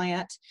border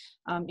plant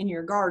in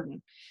your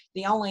garden.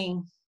 The only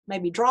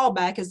maybe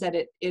drawback is that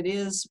it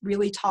is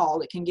really tall.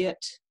 It can get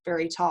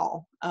very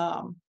tall.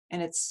 And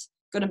it's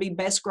going to be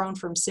best grown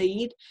from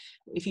seed.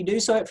 If you do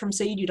sow it from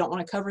seed, you don't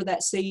want to cover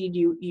that seed.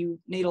 You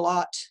need a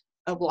lot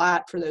of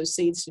light for those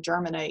seeds to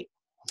germinate.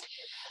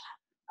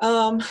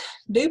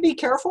 Do be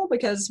careful,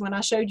 because when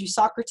I showed you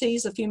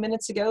Socrates a few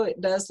minutes ago, it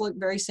does look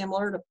very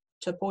similar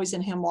to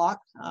poison hemlock.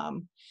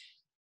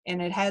 And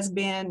it has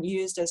been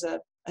used as a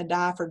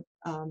dye for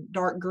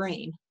dark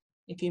green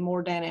if you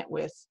mordant it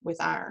with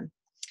iron.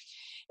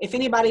 If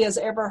anybody has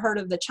ever heard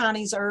of the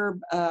Chinese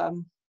herb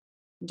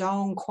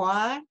Dong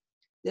Quai,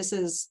 this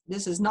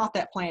is not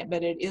that plant,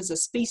 but it is a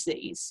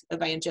species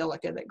of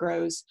Angelica that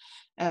grows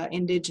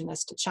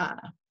indigenous to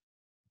China.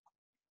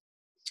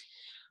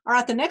 All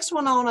right, the next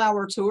one on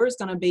our tour is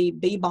going to be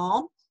bee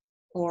balm,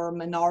 or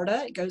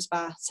Monarda. It goes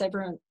by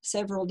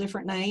several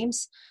different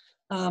names.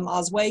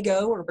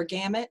 Oswego or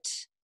bergamot.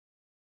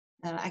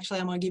 Actually,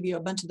 I'm going to give you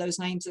a bunch of those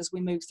names as we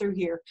move through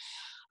here.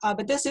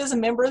 But this is a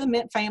member of the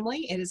mint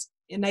family. It is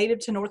native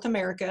to North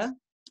America.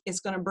 It's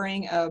going to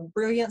bring a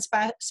brilliant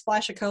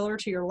splash of color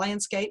to your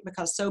landscape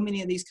because so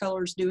many of these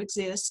colors do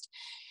exist.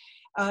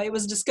 It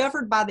was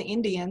discovered by the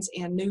Indians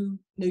in New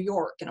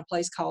York in a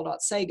place called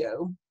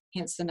Otsego,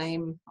 hence the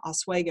name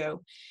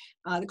Oswego.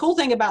 The cool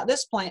thing about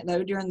this plant,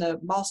 though, during the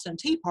Boston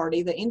Tea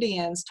Party, the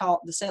Indians taught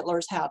the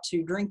settlers how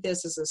to drink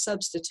this as a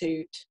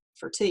substitute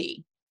for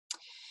tea.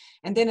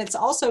 And then it's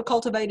also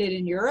cultivated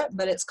in Europe,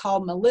 but it's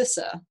called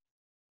Melissa,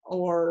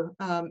 or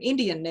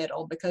Indian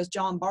nettle, because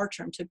John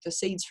Bartram took the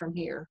seeds from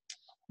here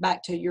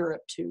back to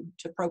Europe to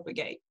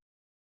propagate.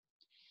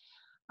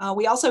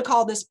 We also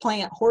call this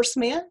plant horse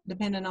mint,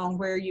 depending on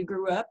where you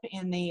grew up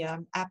in the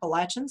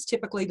Appalachians.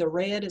 Typically the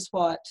red is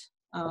what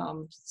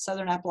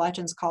Southern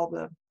Appalachians call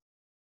the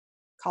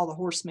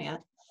horse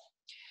mint.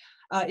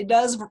 It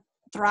does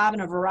thrive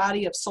in a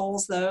variety of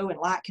soils, though, in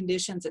light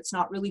conditions. It's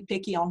not really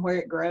picky on where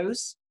it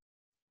grows.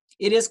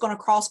 It is going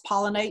to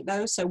cross-pollinate,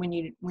 though, so when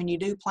you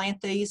do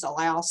plant these,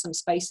 allow some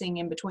spacing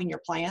in between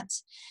your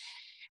plants.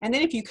 And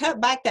then if you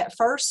cut back that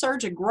first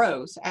surge of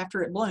growth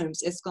after it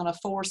blooms, it's going to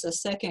force a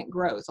second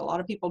growth. A lot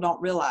of people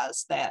don't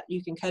realize that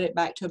you can cut it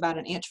back to about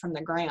 1 inch from the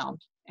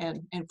ground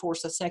and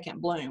force a second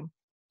bloom.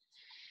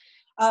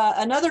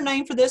 Another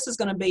name for this is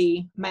going to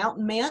be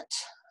mountain mint.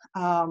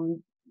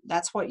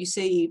 That's what you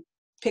see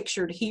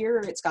pictured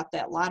here. It's got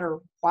that lighter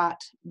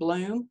white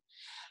bloom.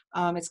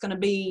 It's going to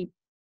be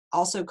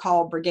also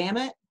called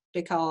bergamot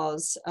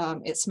because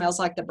it smells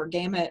like the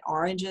bergamot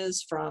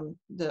oranges from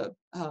the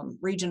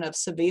region of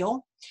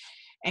Seville.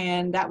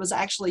 And that was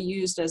actually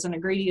used as an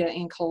ingredient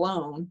in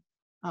cologne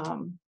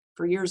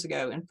for years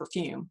ago in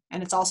perfume.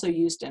 And it's also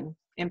used in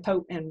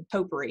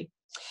potpourri.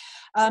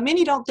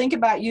 Many don't think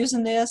about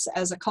using this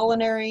as a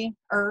culinary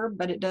herb,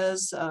 but it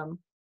does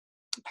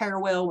pair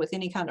well with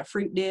any kind of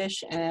fruit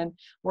dish and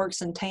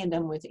works in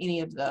tandem with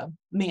any of the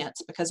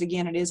mints because,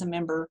 again, it is a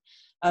member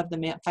of the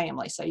mint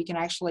family. So you can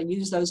actually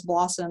use those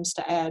blossoms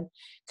to add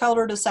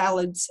color to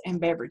salads and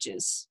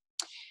beverages.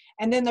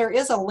 And then there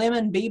is a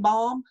lemon bee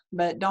balm,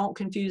 but don't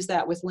confuse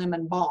that with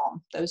lemon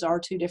balm. Those are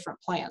two different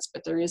plants,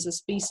 but there is a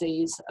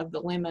species of the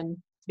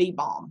lemon bee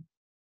balm.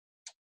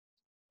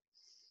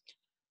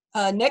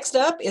 Next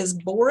up is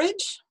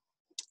borage.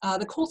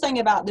 The cool thing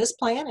about this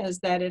plant is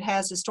that it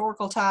has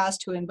historical ties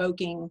to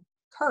invoking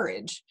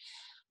courage.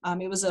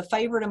 It was a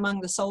favorite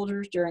among the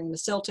soldiers during the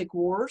Celtic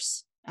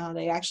Wars.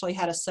 They actually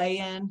had a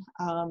saying,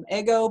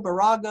 ego,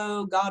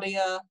 barago,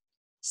 gaudia,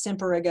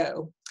 semper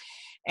ego.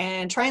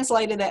 And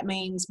translated, that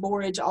means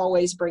borage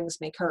always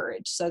brings me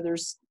courage. So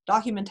there's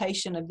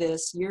documentation of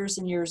this years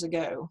and years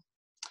ago.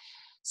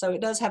 So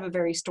it does have a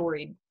very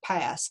storied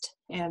past.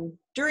 And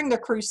during the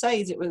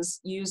Crusades, it was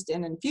used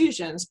in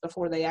infusions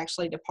before they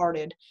actually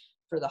departed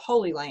for the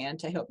Holy Land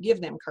to help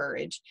give them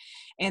courage.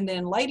 And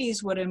then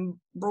ladies would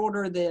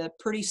embroider the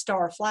pretty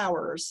star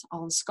flowers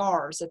on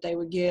scars that they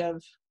would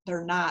give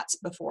their knights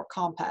before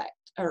combat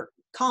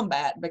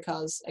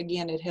because,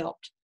 again, it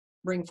helped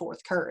bring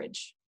forth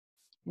courage.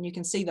 And you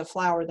can see the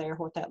flower there,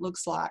 what that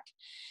looks like.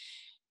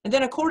 And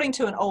then according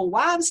to an old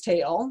wives'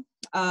 tale,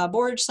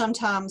 borage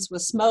sometimes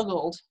was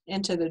smuggled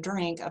into the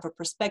drink of a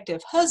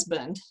prospective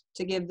husband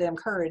to give them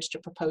courage to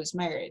propose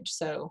marriage.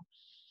 So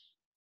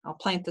I'll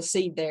plant the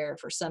seed there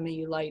for some of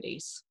you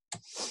ladies.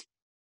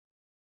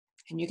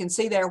 And you can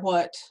see there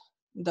what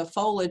the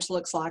foliage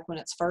looks like when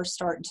it's first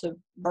starting to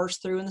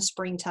burst through in the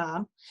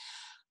springtime.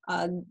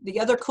 The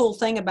other cool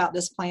thing about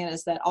this plant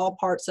is that all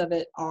parts of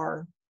it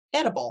are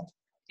edible,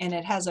 and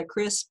it has a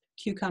crisp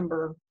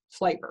cucumber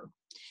flavor.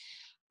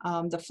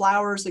 The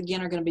flowers,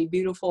 again, are going to be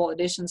beautiful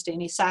additions to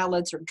any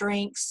salads or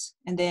drinks.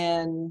 And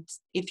then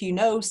if you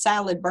know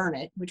salad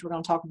burnet, which we're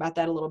going to talk about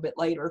that a little bit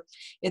later,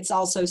 it's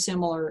also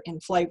similar in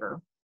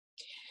flavor.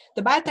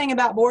 The bad thing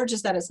about borage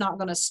is that it's not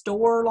going to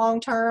store long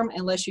term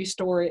unless you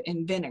store it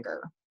in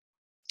vinegar.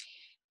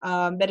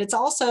 But it's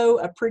also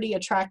a pretty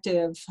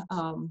attractive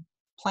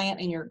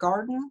plant in your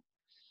garden,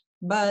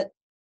 but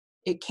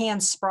it can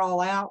sprawl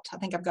out. I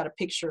think I've got a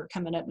picture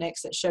coming up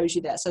next that shows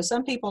you that. So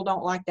some people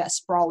don't like that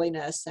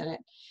sprawliness, and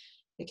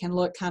it can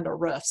look kind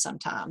of rough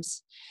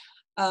sometimes.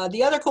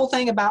 The other cool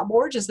thing about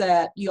borage is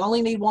that you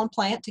only need one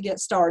plant to get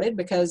started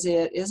because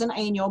it is an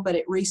annual, but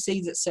it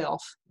reseeds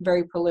itself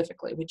very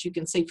prolifically, which you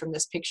can see from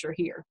this picture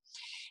here.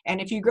 And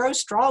if you grow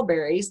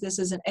strawberries, this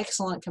is an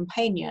excellent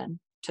companion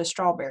to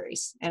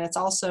strawberries. And it's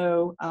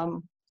also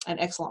an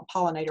excellent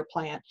pollinator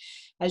plant,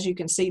 as you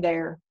can see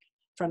there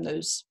from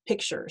those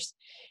pictures.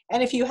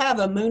 And if you have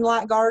a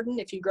moonlight garden,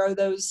 if you grow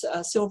those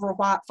silver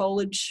white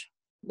foliage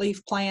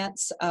leaf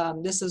plants,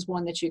 this is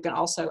one that you can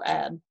also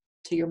add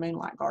to your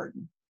moonlight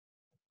garden.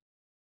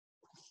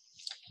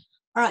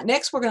 All right,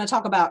 next we're going to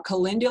talk about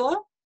calendula.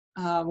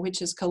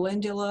 which is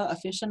Calendula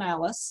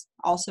officinalis,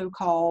 also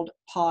called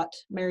pot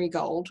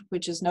marigold,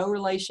 which is no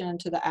relation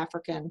to the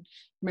African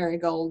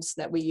marigolds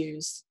that we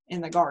use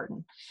in the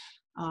garden.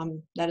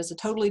 That is a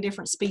totally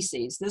different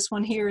species. This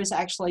one here is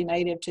actually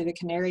native to the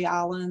Canary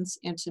Islands,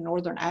 into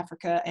northern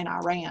Africa and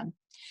Iran.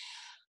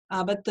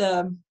 But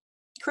the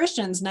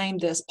Christians named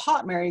this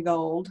pot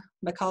marigold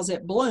because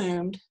it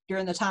bloomed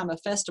during the time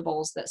of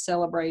festivals that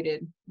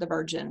celebrated the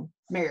Virgin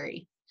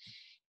Mary.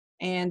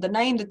 And the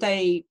name that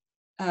they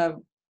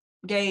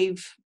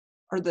gave,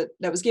 or that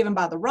was given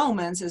by the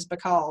Romans, is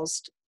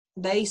because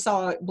they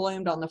saw it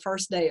bloomed on the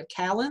first day of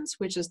Calends,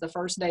 which is the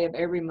first day of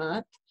every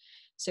month.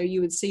 So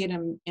you would see it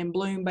in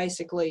bloom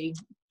basically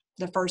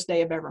the first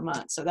day of every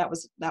month. So that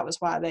was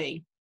why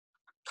they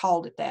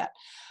called it that.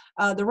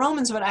 The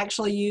Romans would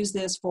actually use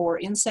this for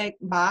insect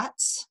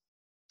bites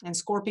and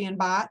scorpion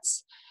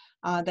bites.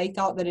 They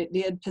thought that it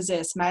did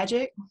possess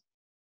magic.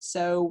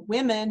 So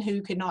women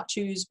who could not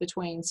choose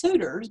between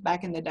suitors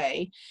back in the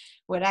day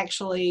would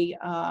actually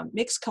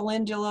mix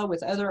calendula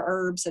with other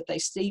herbs that they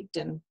steeped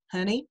in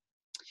honey,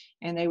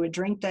 and they would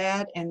drink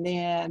that, and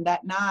then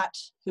that night,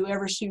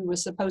 whoever she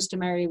was supposed to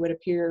marry would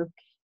appear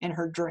in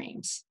her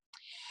dreams.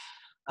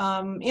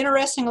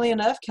 Interestingly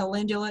enough,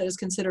 calendula is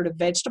considered a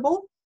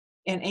vegetable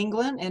in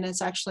England, and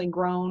it's actually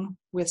grown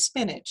with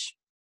spinach.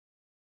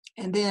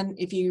 And then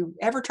if you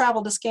ever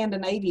travel to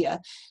Scandinavia,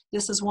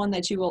 this is one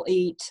that you will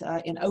eat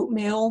in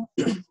oatmeal,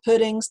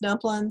 puddings,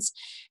 dumplings,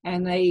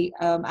 and they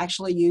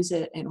actually use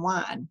it in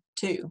wine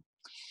too.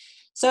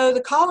 So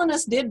the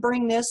colonists did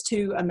bring this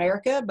to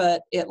America,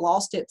 but it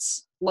lost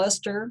its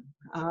luster,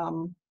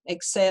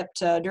 except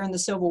during the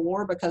Civil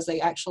War, because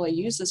they actually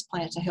used this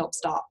plant to help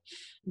stop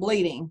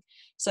bleeding.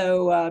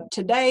 So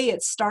today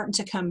it's starting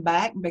to come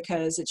back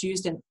because it's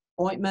used in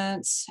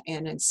ointments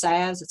and in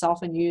salves. It's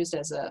often used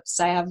as a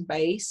salve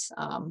base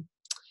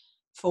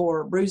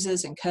for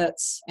bruises and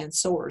cuts and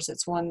sores.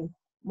 It's one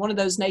of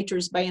those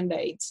nature's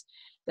band-aids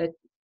that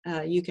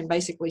you can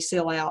basically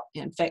seal out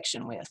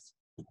infection with.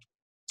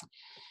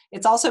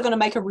 It's also going to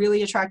make a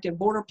really attractive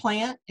border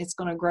plant. It's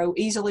going to grow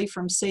easily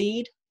from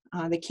seed.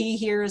 The key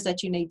here is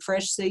that you need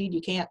fresh seed.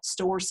 You can't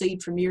store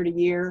seed from year to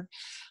year.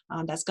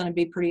 That's going to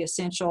be pretty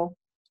essential.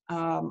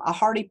 A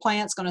hardy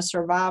plant's going to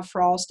survive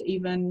frost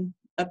even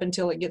up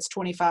until it gets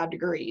 25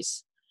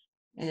 degrees.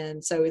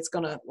 And so it's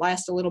going to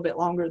last a little bit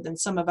longer than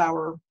some of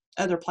our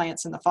other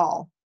plants in the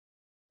fall.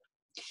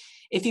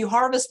 If you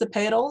harvest the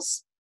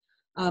petals,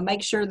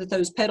 make sure that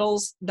those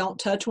petals don't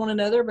touch one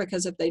another,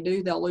 because if they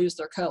do, they'll lose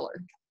their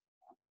color.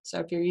 So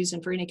if you're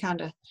using for any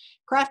kind of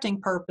crafting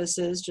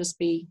purposes, just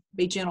be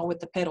gentle with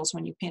the petals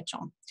when you pinch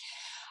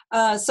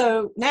them.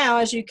 So now,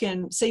 as you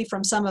can see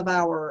from some of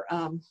our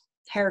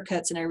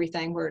haircuts and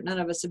everything, where none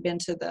of us have been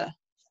to the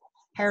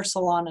hair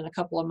salon in a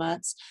couple of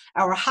months,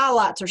 our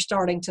highlights are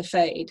starting to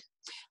fade.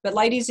 But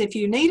ladies, if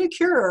you need a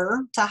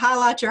cure to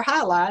highlight your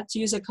highlights,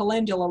 use a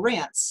calendula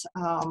rinse,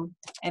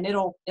 and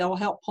it'll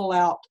help pull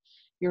out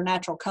your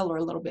natural color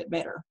a little bit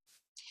better.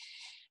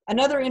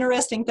 Another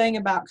interesting thing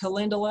about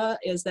calendula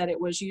is that it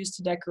was used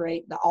to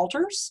decorate the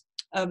altars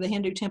of the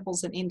Hindu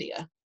temples in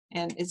India,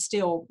 and it's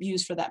still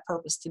used for that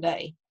purpose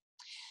today.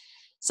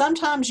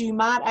 Sometimes you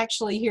might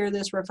actually hear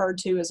this referred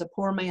to as a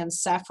poor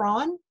man's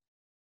saffron.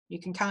 You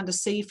can kind of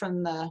see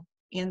from the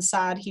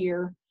inside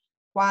here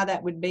why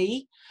that would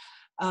be.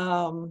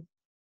 Quality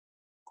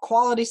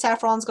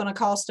saffron is going to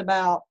cost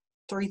about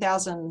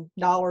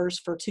 $3,000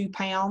 for 2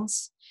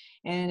 pounds.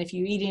 And if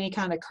you eat any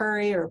kind of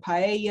curry or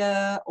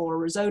paella or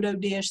risotto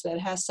dish that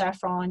has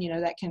saffron, you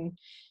know, that can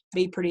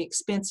be pretty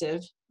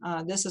expensive.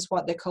 This is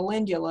what the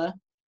calendula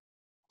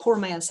poor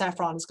man's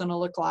saffron is going to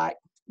look like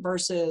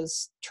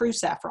versus true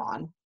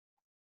saffron.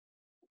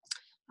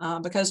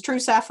 Because true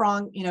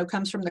saffron, you know,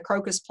 comes from the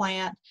crocus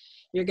plant.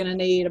 You're going to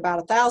need about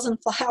 1,000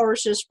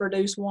 flowers just to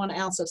produce 1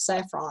 ounce of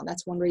saffron.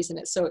 That's one reason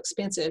it's so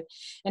expensive.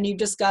 And you've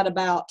just got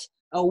about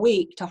a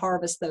week to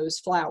harvest those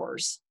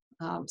flowers.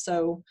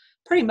 So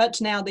pretty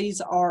much now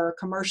these are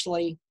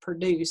commercially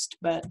produced,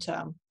 but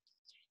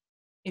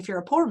if you're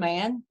a poor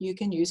man, you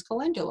can use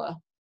calendula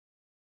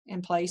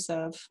in place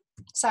of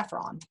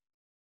saffron.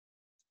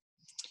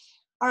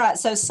 All right,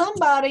 so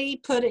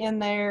somebody put in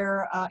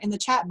there in the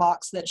chat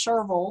box that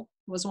chervil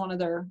was one of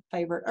their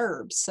favorite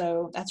herbs.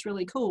 So that's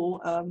really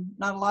cool.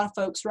 Not a lot of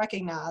folks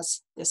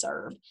recognize this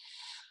herb.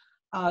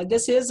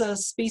 This is a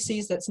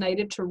species that's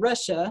native to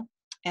Russia,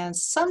 and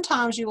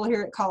sometimes you will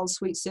hear it called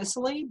sweet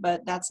cicely,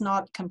 but that's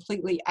not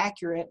completely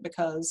accurate,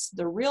 because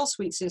the real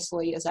sweet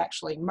cicely is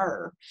actually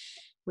myrrh,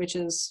 which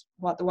is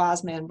what the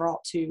wise men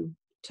brought to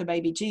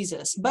baby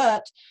Jesus.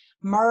 But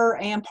myrrh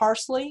and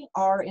parsley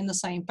are in the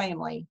same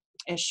family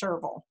as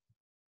chervil.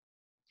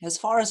 As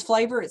far as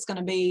flavor, it's going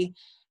to be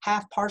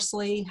half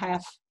parsley,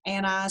 half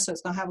anise, so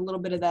it's going to have a little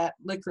bit of that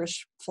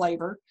licorice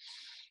flavor.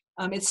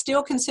 It's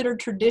still considered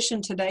tradition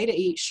today to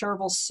eat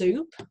chervil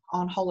soup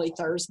on Holy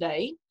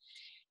Thursday.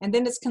 And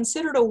then it's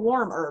considered a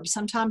warm herb.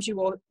 Sometimes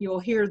you'll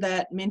hear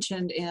that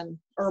mentioned in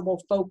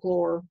herbal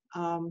folklore,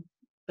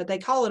 but they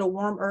call it a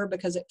warm herb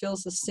because it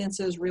fills the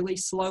senses really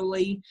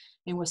slowly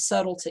and with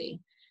subtlety.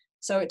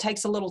 So it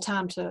takes a little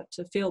time to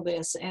fill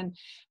this. And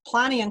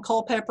Pliny and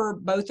Culpeper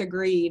both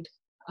agreed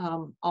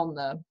on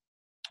the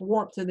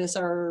warmth of this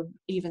herb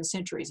even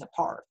centuries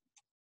apart.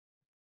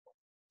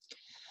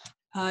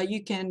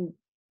 You can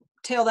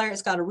tell there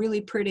it's got a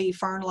really pretty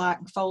fern-like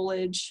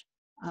foliage,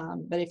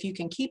 but if you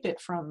can keep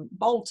it from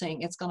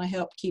bolting, it's going to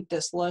help keep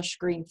this lush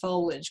green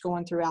foliage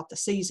going throughout the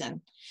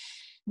season.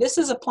 This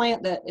is a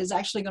plant that is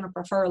actually going to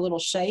prefer a little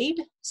shade.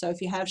 So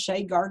if you have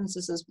shade gardens,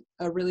 this is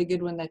a really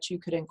good one that you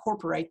could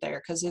incorporate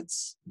there because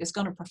it's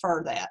going to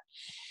prefer that.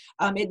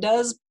 It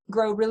does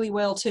grow really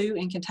well too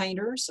in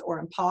containers or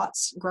in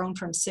pots grown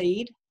from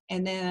seed.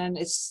 And then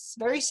it's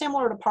very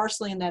similar to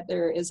parsley in that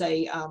there is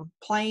a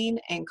plain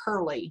and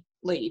curly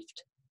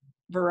leafed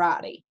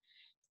variety.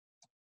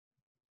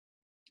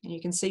 And you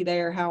can see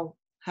there how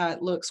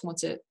it looks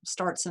once it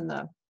starts in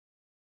the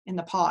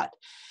pot.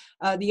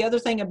 The other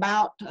thing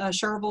about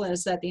chervil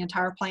is that the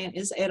entire plant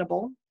is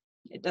edible.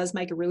 It does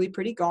make a really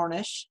pretty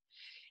garnish.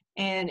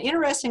 And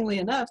interestingly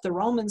enough, the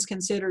Romans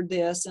considered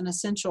this an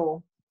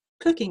essential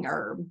cooking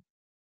herb.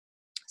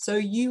 So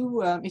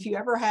if you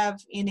ever have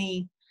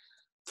any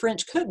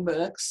French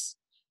cookbooks,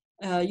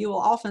 you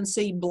will often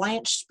see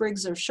blanched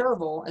sprigs of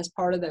chervil as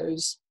part of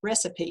those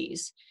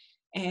recipes.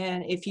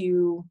 And if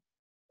you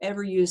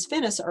ever use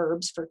finesse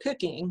herbs for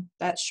cooking,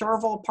 that's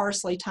chervil,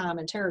 parsley, thyme,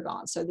 and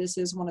tarragon. So this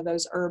is one of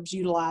those herbs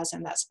utilized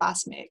in that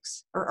spice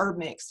mix, or herb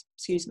mix,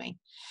 excuse me.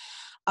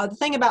 The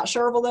thing about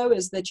chervil, though,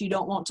 is that you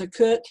don't want to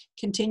cook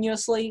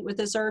continuously with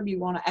this herb. You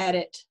want to add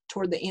it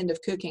toward the end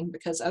of cooking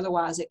because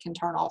otherwise it can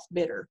turn off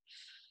bitter.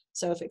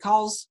 So if it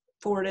calls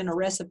for it in a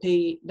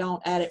recipe,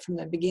 don't add it from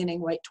the beginning,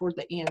 wait toward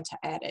the end to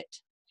add it.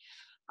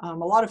 A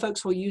lot of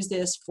folks will use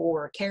this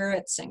for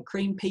carrots and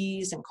cream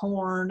peas and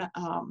corn,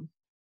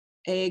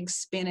 eggs,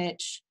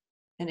 spinach,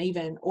 and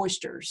even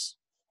oysters.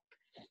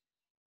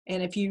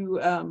 And if you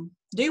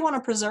do want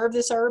to preserve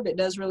this herb, it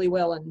does really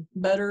well in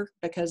butter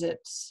because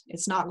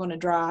it's not going to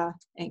dry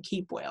and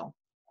keep well.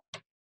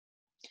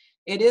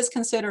 It is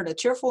considered a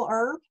cheerful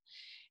herb,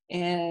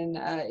 and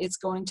it's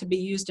going to be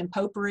used in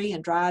potpourri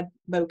and dried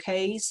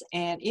bouquets.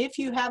 And if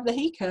you have the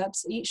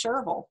hiccups, eat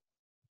chervil.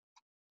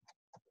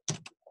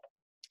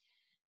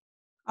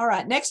 All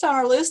right, next on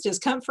our list is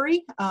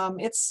comfrey.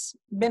 It's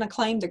been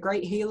acclaimed a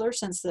great healer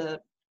since the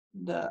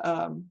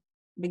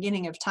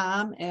beginning of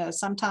time.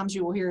 Sometimes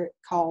you will hear it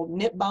called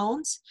nip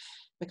bones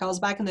because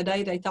back in the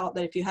day they thought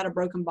that if you had a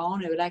broken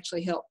bone, it would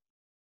actually help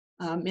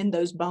mend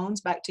those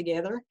bones back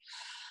together.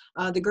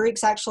 The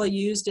Greeks actually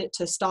used it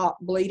to stop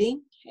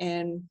bleeding,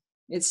 and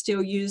it's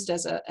still used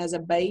as a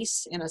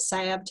base in a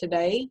salve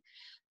today.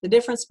 The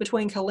difference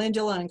between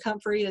calendula and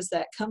comfrey is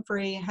that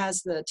comfrey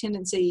has the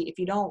tendency, if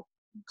you don't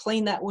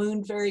clean that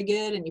wound very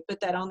good and you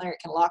put that on there, it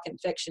can lock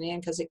infection in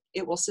because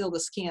it will seal the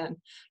skin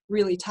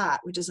really tight,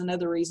 which is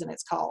another reason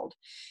it's called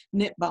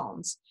nip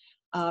bones.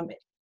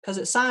 Because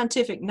its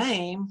scientific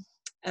name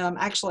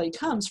actually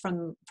comes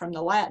from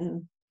the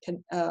Latin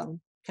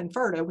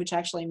conferta, which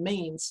actually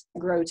means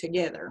grow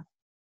together.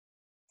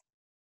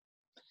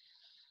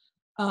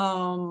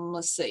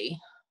 Let's see.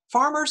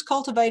 Farmers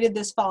cultivated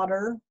this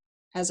fodder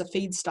as a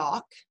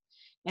feedstock,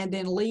 and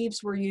then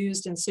leaves were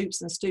used in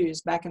soups and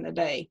stews back in the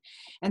day.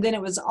 And then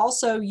it was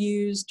also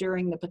used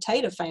during the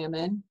potato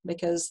famine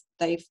because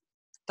they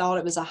thought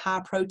it was a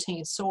high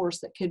protein source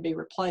that could be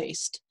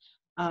replaced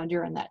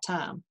during that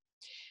time.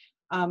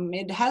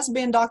 It has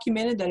been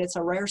documented that it's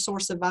a rare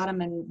source of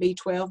vitamin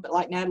B12, but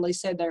like Natalie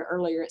said there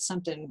earlier, it's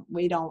something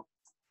we don't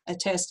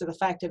attest to the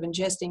fact of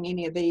ingesting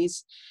any of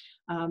these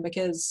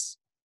because,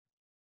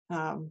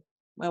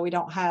 well, we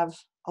don't have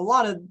a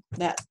lot of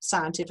that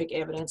scientific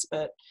evidence,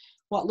 but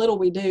what little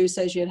we do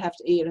says you'd have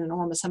to eat an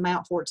enormous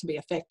amount for it to be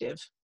effective.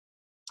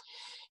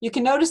 You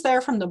can notice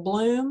there from the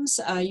blooms,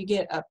 you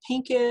get a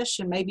pinkish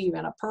and maybe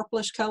even a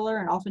purplish color,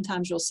 and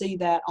oftentimes you'll see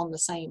that on the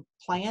same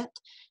plant,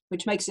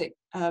 which makes it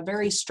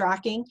very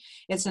striking.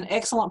 It's an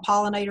excellent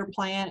pollinator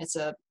plant. It's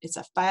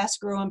a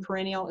fast-growing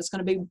perennial.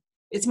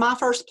 It's my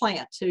first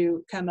plant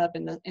to come up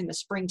in the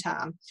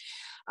springtime.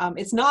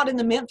 It's not in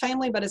the mint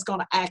family, but it's going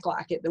to act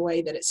like it the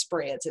way that it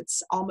spreads.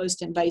 It's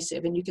almost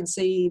invasive, and you can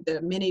see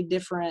the many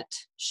different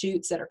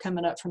shoots that are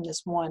coming up from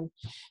this one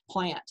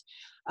plant.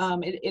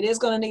 It is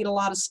going to need a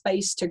lot of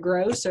space to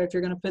grow, so if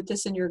you're going to put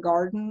this in your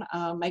garden,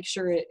 make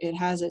sure it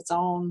has its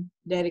own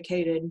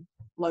dedicated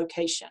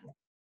location.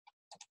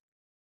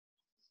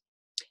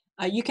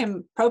 You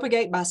can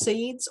propagate by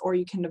seeds, or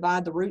you can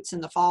divide the roots in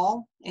the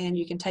fall, and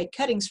you can take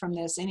cuttings from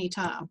this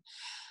anytime.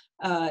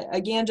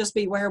 Again, just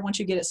beware once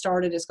you get it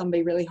started, it's going to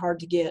be really hard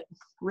to get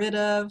rid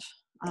of.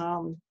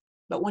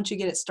 But once you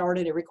get it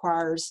started, it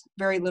requires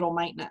very little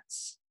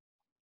maintenance.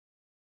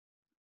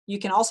 You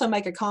can also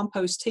make a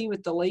compost tea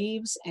with the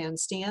leaves and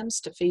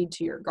stems to feed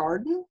to your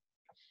garden.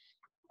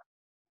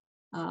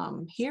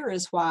 Here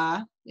is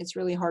why it's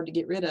really hard to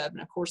get rid of.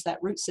 And of course,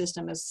 that root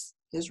system is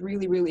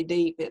really, really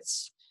deep.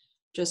 It's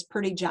just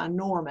pretty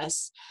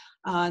ginormous.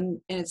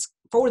 And it's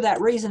for that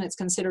reason, it's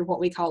considered what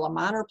we call a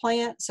minor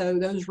plant. So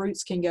those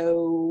roots can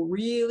go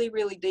really,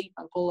 really deep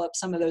and pull up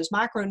some of those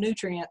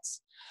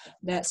micronutrients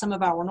that some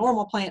of our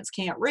normal plants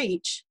can't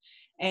reach.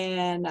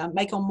 and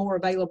make them more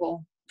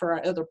available for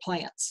our other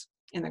plants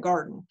in the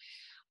garden.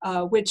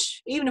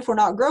 Which, even if we're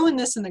not growing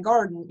this in the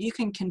garden, you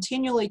can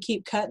continually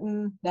keep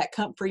cutting that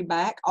comfrey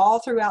back all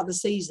throughout the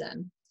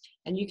season.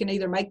 And you can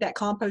either make that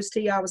compost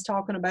tea I was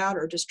talking about,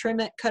 or just trim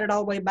it, cut it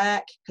all the way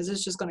back, because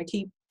it's just going to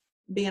keep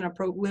being a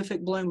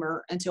prolific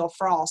bloomer until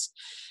frost.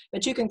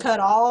 But you can cut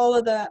all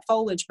of that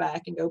foliage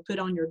back and go put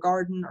on your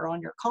garden or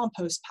on your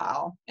compost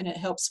pile, and it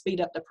helps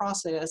speed up the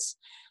process.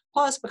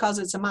 Plus, because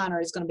it's a minor,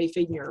 it's going to be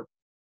feeding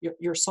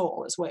your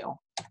soil as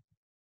well.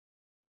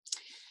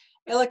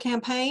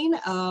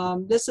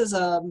 Elecampane, this is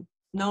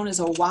known as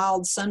a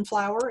wild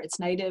sunflower. It's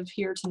native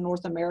here to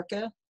North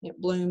America. It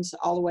blooms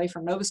all the way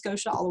from Nova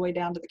Scotia all the way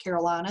down to the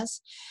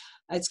Carolinas.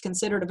 It's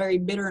considered a very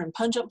bitter and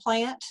pungent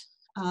plant.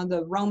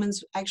 The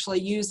Romans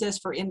actually used this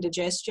for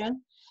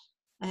indigestion.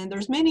 And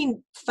there's many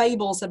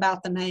fables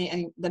about the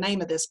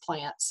name of this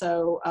plant.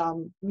 So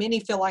many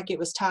feel like it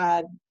was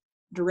tied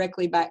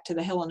directly back to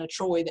the Helen of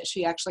Troy, that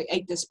she actually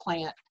ate this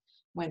plant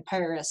when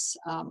Paris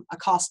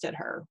accosted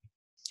her.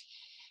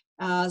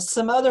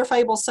 Some other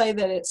fables say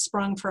that it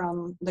sprung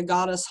from the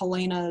goddess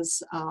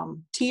Helena's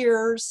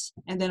tears,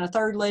 and then a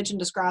third legend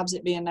describes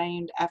it being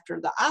named after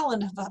the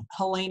island of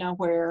Helena,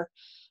 where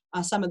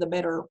some of the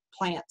better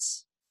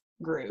plants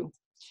grew.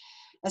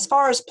 As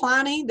far as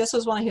Pliny, this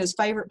was one of his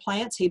favorite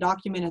plants. He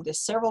documented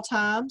this several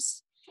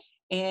times,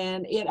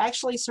 and it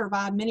actually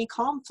survived many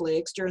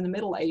conflicts during the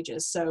Middle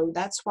Ages, so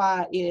that's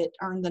why it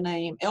earned the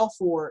name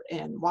elfwort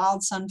and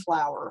wild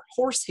sunflower,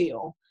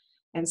 horsehill,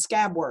 and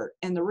scabwort.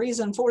 And the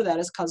reason for that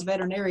is because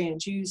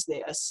veterinarians used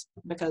this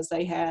because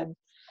they had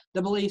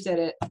the belief that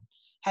it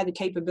had the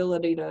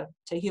capability to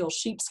heal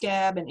sheep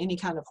scab and any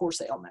kind of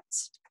horse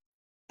ailments.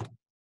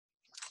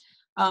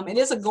 It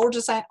is a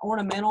gorgeous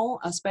ornamental,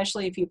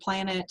 especially if you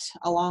plant it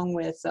along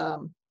with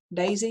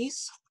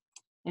daisies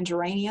and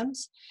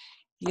geraniums.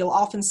 You'll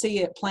often see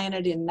it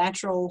planted in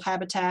natural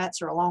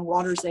habitats or along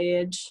water's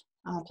edge.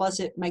 Plus,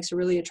 it makes a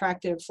really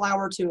attractive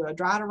flower to a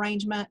dried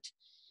arrangement.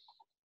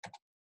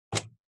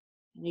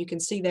 And you can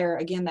see there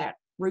again that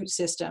root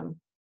system,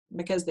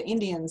 because the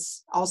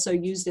Indians also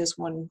use this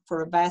one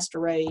for a vast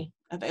array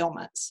of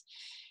ailments.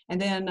 And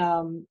then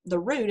the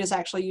root is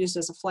actually used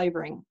as a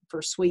flavoring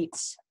for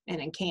sweets and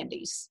in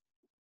candies.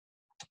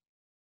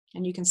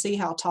 And you can see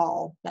how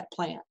tall that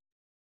plant,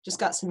 just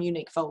got some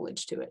unique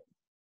foliage to it.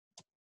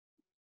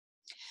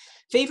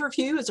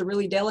 Feverfew is a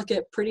really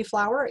delicate, pretty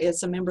flower.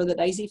 It's a member of the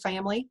daisy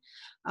family.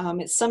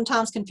 It's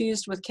sometimes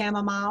confused with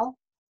chamomile.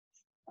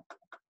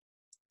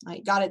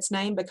 It got its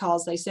name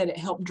because they said it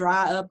helped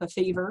dry up a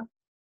fever,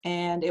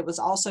 and it was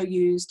also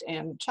used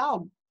in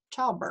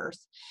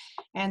childbirth.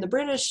 And the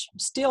British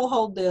still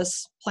hold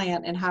this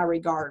plant in high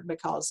regard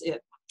because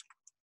it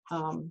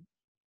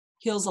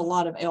heals a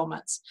lot of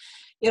ailments.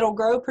 It'll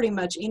grow pretty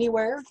much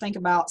anywhere. Think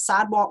about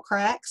sidewalk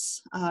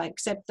cracks,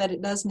 except that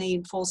it does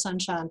need full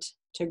sunshine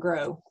to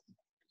grow.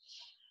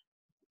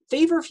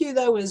 Feverfew,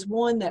 though, is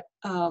one that,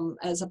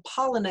 as a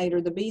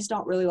pollinator, the bees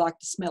don't really like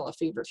the smell of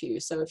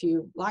feverfew. So if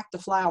you like the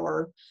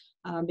flower,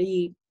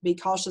 be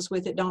cautious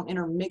with it. Don't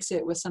intermix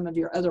it with some of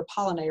your other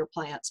pollinator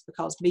plants,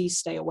 because bees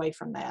stay away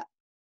from that.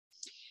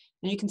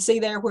 And you can see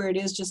there where it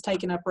is just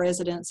taking up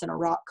residence in a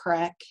rock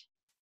crack.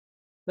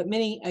 But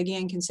many,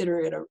 again, consider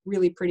it a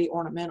really pretty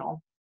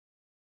ornamental.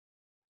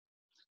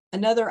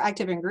 Another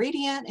active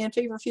ingredient in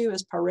feverfew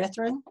is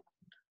pyrethrin,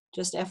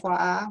 just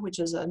FYI, which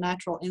is a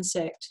natural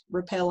insect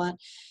repellent.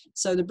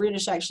 So the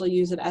British actually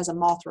use it as a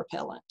moth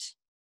repellent.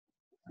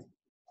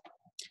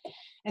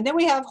 And then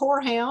we have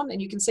horehound,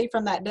 and you can see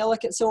from that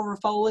delicate silver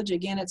foliage,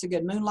 again, it's a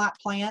good moonlight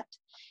plant.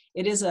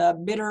 It is a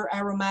bitter,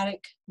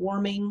 aromatic,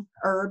 warming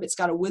herb. It's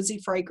got a woodsy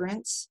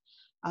fragrance.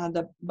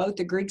 Both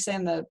the Greeks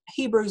and the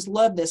Hebrews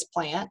loved this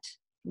plant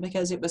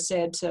because it was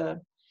said to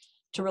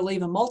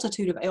relieve a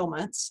multitude of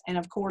ailments. And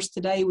of course,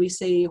 today we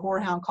see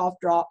horehound cough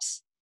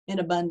drops in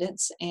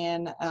abundance,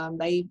 and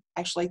they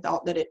actually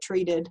thought that it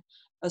treated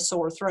a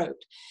sore throat.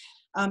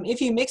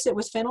 If you mix it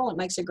with fennel, it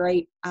makes a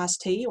great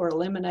iced tea or a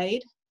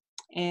lemonade,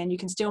 and you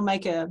can still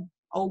make a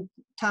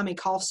old-timey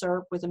cough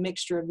syrup with a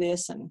mixture of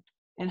this and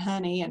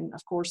honey, and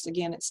of course,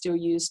 again, it's still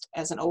used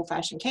as an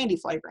old-fashioned candy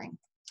flavoring.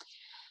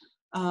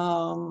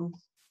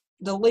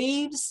 The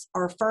leaves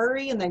are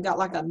furry, and they've got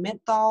like a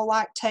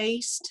menthol-like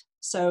taste,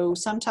 so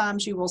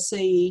sometimes you will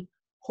see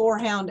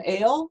horehound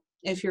ale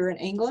if you're in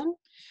England,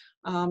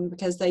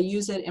 because they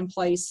use it in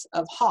place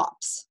of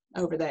hops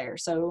over there.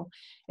 So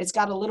it's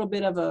got a little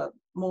bit of a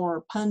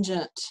more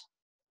pungent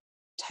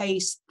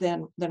taste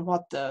than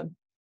what the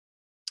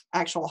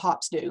actual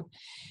hops do.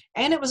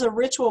 And it was a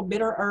ritual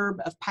bitter herb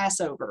of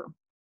Passover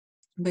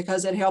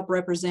because it helped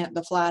represent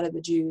the flight of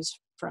the Jews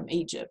from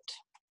Egypt.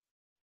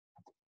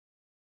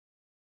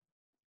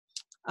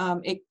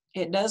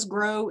 It does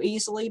grow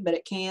easily, but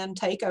it can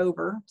take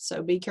over,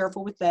 so be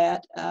careful with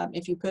that.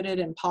 If you put it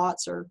in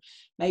pots or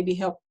maybe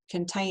help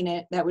contain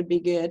it, that would be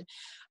good.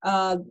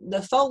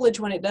 The foliage,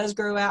 when it does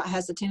grow out,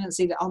 has a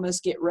tendency to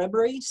almost get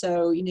rubbery,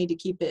 so you need to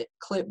keep it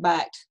clipped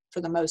back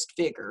for the most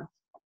vigor.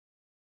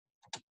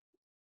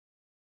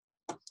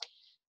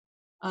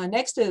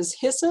 Next is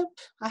hyssop.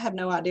 I have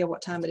no idea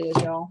what time it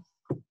is, y'all.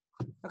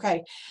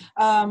 Okay.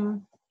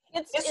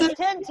 It's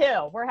 10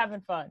 till. We're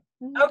having fun.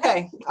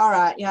 Okay. All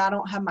right. Yeah, I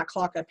don't have my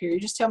clock up here. You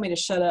just tell me to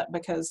shut up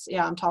because,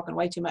 yeah, I'm talking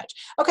way too much.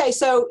 Okay,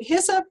 so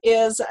hyssop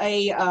is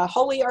a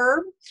holy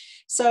herb.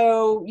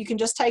 So you can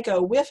just take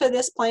a whiff of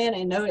this plant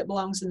and know it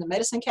belongs in the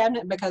medicine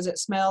cabinet because it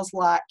smells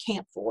like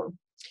camphor.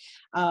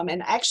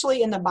 And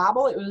actually in the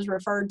Bible, it was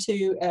referred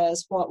to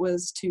as what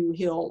was to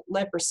heal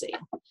leprosy.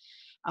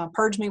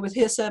 Purge me with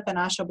hyssop and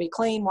I shall be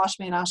clean. Wash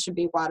me and I shall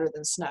be whiter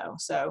than snow.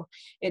 So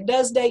it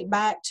does date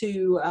back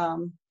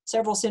to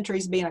several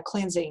centuries being a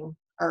cleansing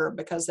herb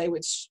because they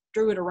would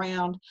strew it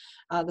around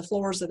the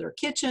floors of their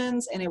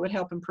kitchens and it would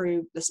help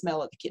improve the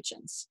smell of the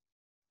kitchens.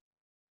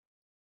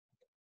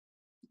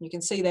 You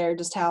can see there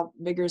just how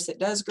vigorous it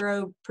does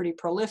grow, pretty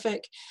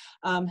prolific.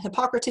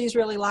 Hippocrates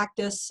really liked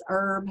this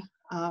herb.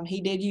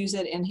 He did use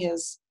it in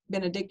his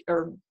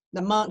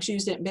the monks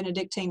used it in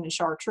Benedictine and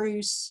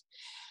Chartreuse.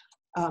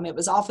 It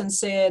was often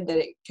said that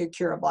it could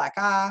cure a black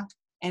eye,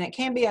 and it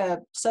can be a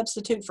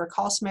substitute for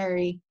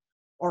cosmary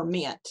or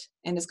mint,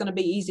 and it's going to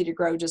be easy to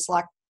grow just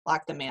like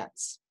the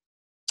mints.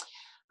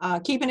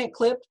 Keeping it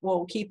clipped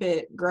will keep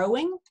it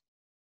growing.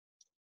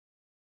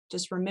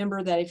 Just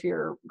remember that if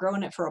you're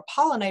growing it for a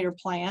pollinator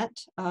plant,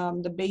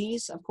 the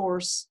bees, of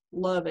course,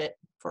 love it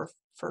for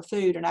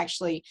food, and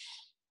actually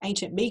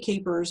ancient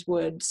beekeepers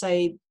would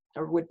say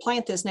or would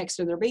plant this next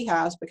to their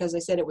beehives because they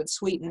said it would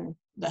sweeten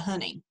the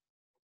honey.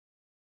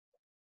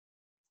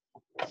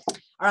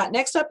 All right,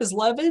 next up is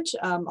lovage.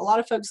 A lot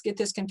of folks get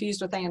this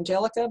confused with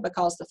angelica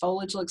because the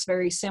foliage looks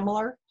very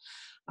similar.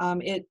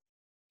 It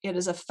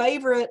is a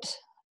favorite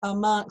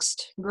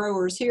amongst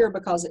growers here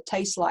because it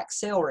tastes like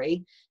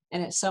celery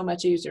and it's so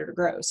much easier to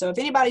grow. So if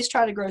anybody's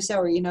tried to grow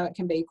celery, you know it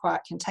can be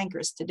quite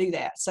cantankerous to do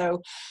that.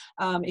 So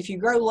if you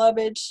grow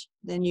lovage,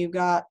 then you've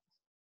got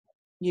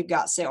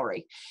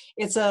celery.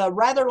 It's a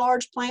rather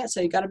large plant,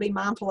 so you've got to be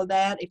mindful of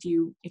that if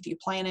you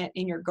plant it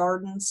in your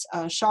gardens.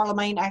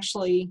 Charlemagne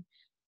actually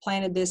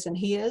planted this in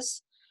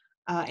his,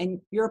 and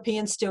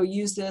Europeans still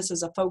use this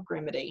as a folk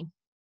remedy.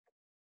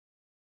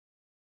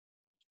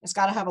 It's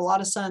got to have a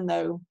lot of sun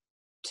though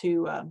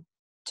to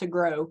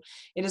grow.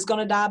 It is going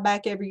to die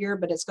back every year,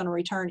 but it's going to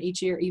return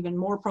each year even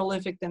more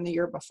prolific than the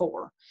year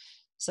before.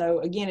 So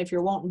again, if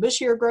you're wanting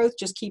bushier growth,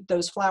 just keep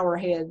those flower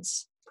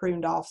heads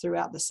pruned off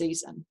throughout the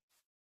season.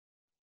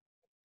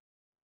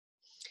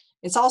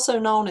 It's also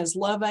known as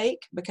love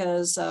ache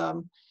because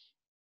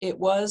it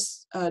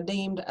was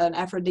deemed an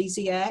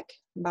aphrodisiac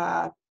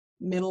by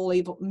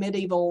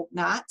medieval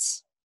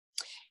knights.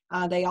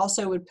 They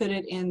also would put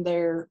it in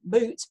their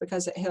boots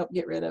because it helped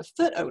get rid of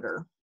foot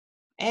odor.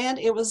 And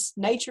it was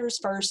nature's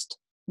first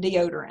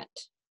deodorant.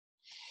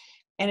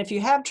 And if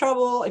you're having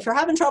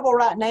trouble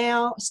right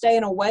now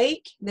staying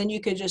awake, then you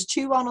could just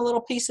chew on a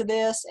little piece of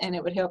this and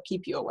it would help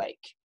keep you awake.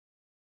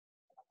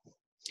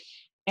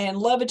 And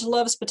lovage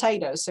loves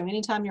potatoes. So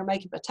anytime you're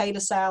making potato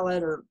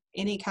salad or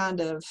any kind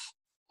of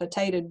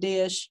potato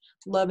dish,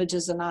 lovage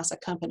is a nice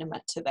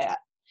accompaniment to that.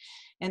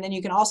 And then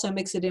you can also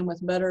mix it in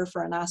with butter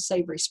for a nice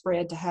savory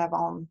spread to have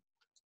on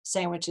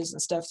sandwiches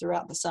and stuff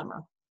throughout the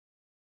summer.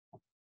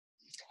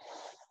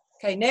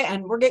 Okay,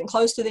 and we're getting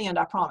close to the end,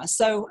 I promise.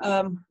 So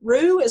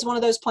rue is one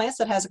of those plants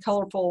that has a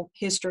colorful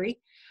history.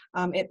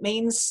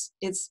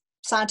 Its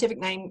scientific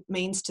name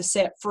means to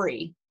set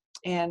free.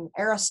 And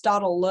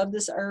Aristotle loved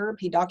this herb.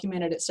 He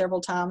documented it several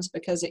times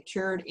because it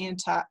cured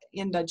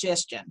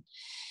indigestion.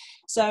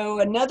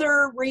 So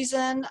another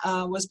reason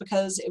was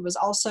because it was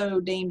also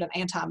deemed an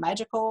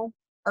anti-magical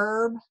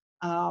herb.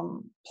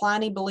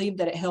 Pliny believed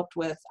that it helped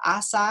with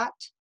eyesight.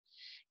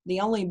 The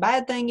only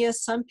bad thing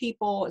is some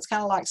people, it's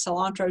kind of like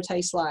cilantro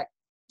tastes like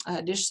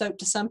dish soap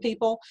to some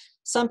people.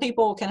 Some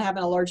people can have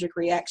an allergic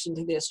reaction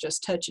to this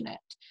just touching it.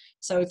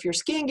 So if your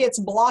skin gets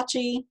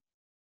blotchy,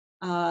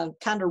 kind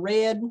of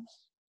red,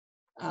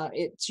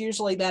 it's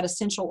usually that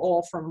essential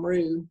oil from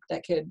rue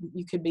that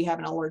you could be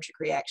having an allergic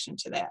reaction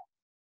to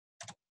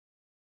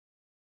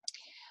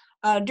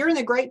that. During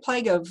the Great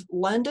Plague of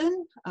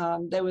London,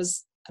 there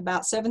was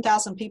about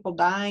 7,000 people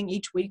dying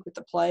each week with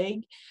the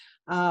plague,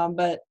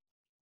 but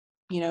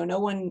no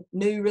one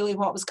knew really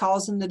what was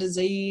causing the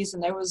disease,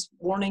 and there was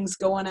warnings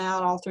going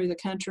out all through the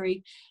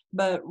country.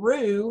 But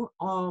rue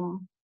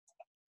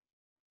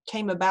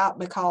came about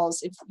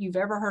because if you've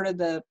ever heard of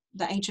the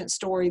ancient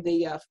story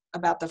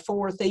about the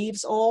 4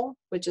 thieves oil,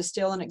 which is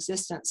still in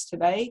existence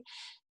today,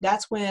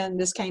 that's when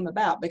this came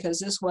about, because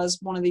this was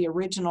one of the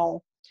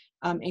original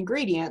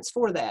ingredients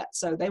for that.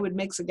 So they would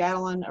mix a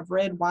gallon of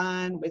red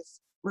wine with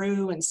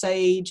rue and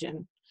sage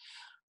and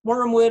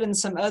wormwood and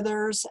some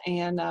others,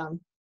 and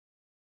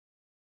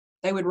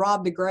they would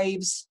rob the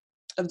graves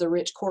of the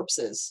rich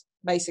corpses,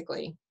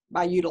 basically,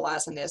 by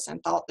utilizing this,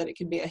 and thought that it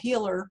could be a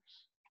healer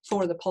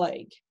for the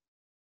plague.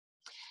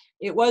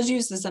 It was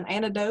used as an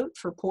antidote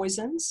for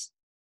poisons.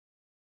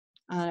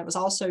 It was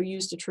also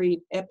used to treat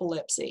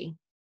epilepsy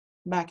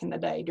back in the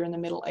day during the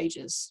Middle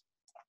Ages.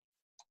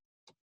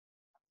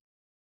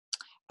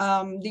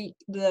 Probably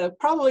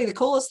the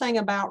coolest thing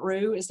about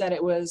rue is that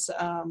it was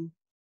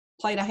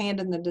played a hand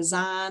in the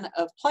design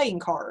of playing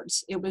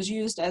cards. It was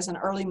used as an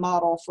early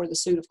model for the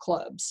suit of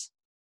clubs.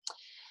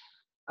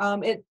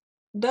 It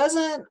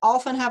doesn't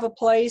often have a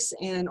place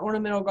in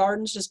ornamental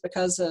gardens just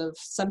because of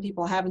some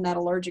people having that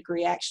allergic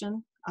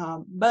reaction,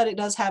 but it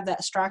does have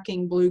that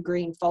striking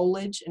blue-green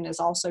foliage and is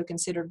also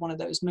considered one of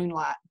those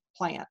moonlight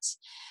plants.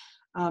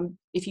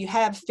 If you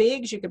have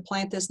figs, you could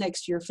plant this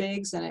next to your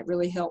figs, and it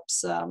really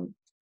helps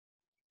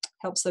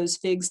those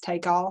figs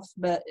take off,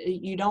 but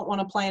you don't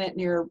want to plant it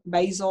near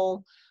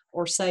basil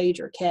or sage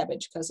or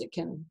cabbage because it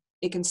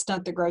can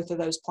stunt the growth of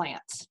those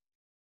plants.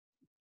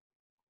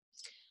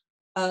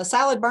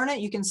 Salad burnet,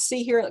 you can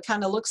see here it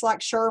kind of looks like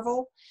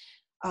chervil,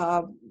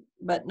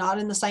 but not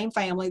in the same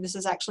family. This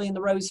is actually in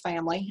the rose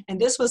family, and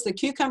this was the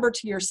cucumber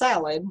to your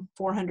salad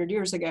 400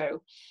 years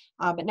ago,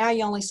 but now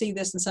you only see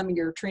this in some of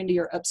your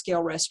trendier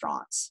upscale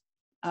restaurants.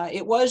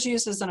 It was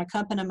used as an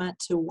accompaniment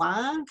to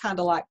wine, kind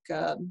of like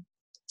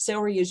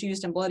celery is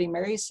used in Bloody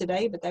Marys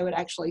today, but they would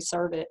actually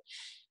serve it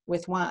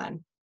with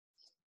wine.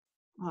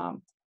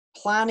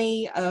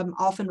 Pliny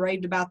often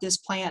raved about this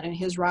plant in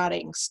his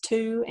writings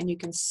too, and you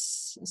can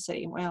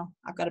see, well,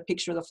 I've got a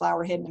picture of the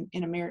flower head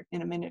in a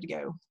minute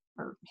ago,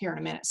 or here in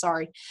a minute,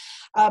 sorry.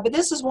 But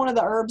this is one of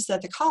the herbs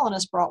that the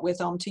colonists brought with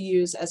them to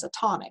use as a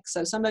tonic.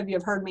 So some of you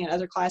have heard me in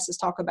other classes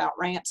talk about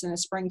ramps in the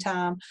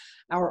springtime.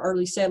 Our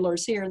early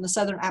settlers here in the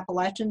southern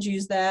Appalachians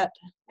use that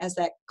as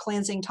that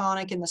cleansing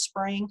tonic in the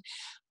spring.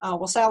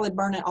 Well, salad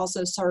burnet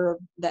also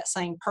served that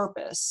same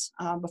purpose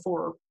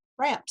before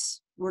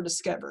ramps were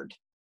discovered.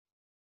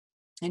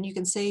 And you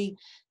can see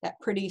that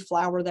pretty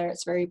flower there.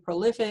 It's very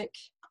prolific.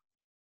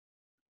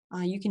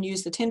 You can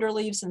use the tender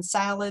leaves in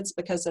salads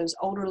because those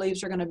older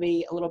leaves are going to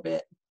be a little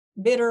bit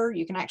bitter.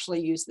 You can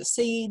actually use the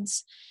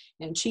seeds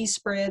in cheese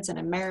spreads and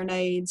in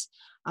marinades.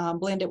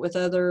 Blend it with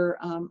other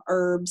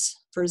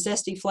herbs for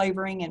zesty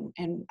flavoring,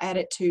 and add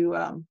it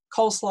to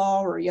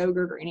coleslaw or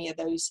yogurt or any of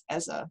those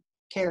as a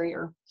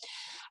carrier.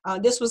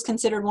 This was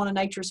considered one of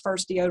nature's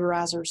first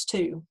deodorizers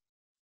too.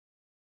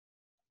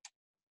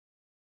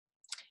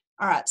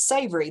 All right,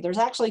 savory. There's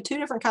actually two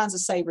different kinds of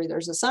savory.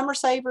 There's a summer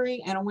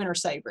savory and a winter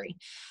savory.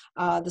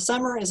 The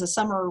summer is a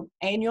summer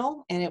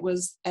annual, and it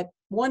was at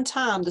one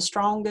time the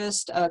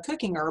strongest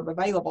cooking herb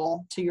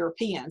available to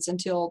Europeans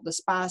until the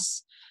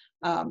spice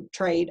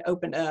trade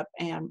opened up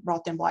and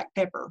brought them black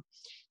pepper.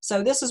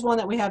 So this is one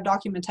that we have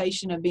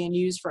documentation of being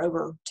used for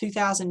over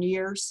 2,000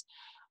 years.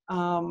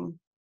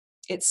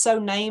 It's so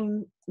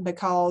named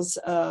because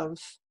of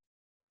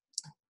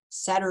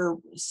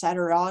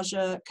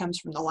Saturaja comes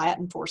from the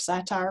Latin for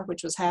satire,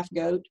 which was half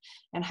goat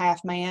and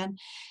half man.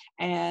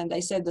 And they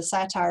said the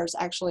satyrs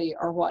actually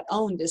are what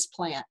owned this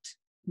plant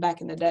back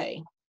in the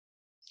day.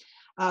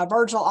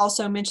 Virgil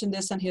also mentioned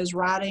this in his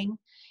writing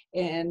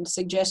and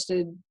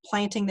suggested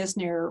planting this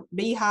near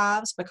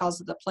beehives because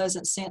of the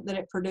pleasant scent that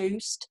it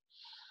produced.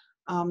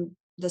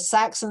 The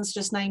Saxons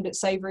just named it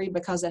savory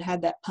because it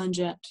had that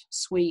pungent,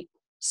 sweet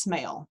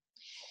smell.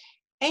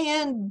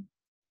 And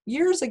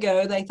years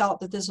ago, they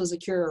thought that this was a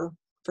cure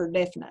for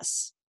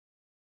deafness.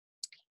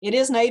 It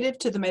is native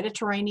to the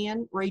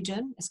Mediterranean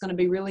region. It's going to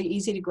be really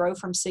easy to grow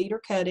from seed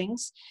or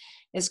cuttings.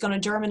 It's going to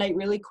germinate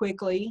really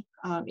quickly.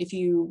 If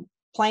you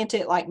plant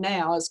it like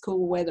now, as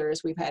cool weather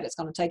as we've had, it's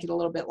going to take it a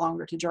little bit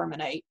longer to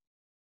germinate.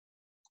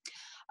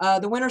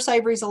 The winter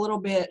savory is a little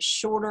bit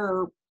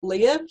shorter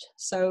lived.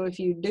 So if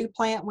you do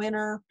plant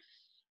winter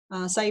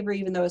savory,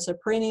 even though it's a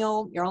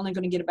perennial, you're only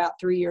going to get about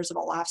 3 years of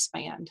a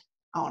lifespan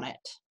on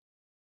it.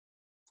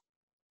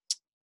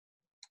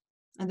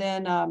 And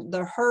then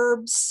the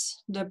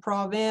herbes de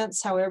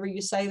Provence, however you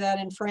say that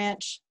in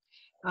French,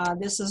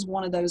 this is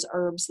one of those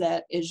herbs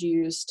that is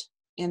used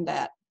in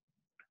that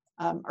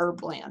herb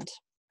blend.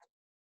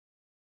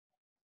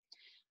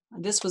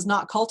 This was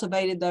not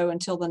cultivated, though,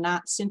 until the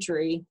 9th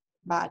century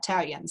by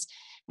Italians.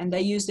 And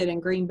they used it in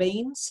green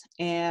beans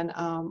and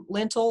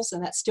lentils,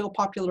 and that's still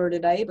popular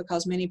today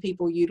because many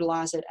people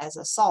utilize it as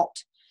a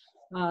salt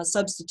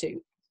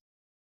substitute.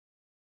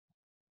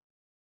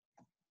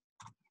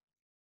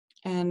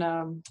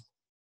 And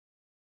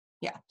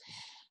yeah.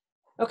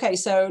 Okay,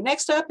 so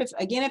next up,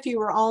 if you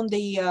were on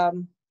the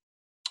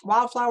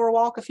wildflower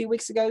walk a few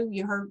weeks ago,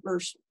 you heard or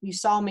you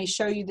saw me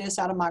show you this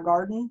out of my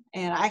garden,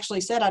 and I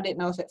actually said I didn't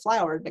know if it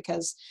flowered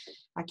because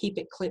I keep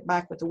it clipped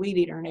back with the weed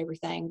eater and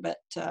everything, but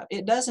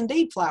it does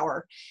indeed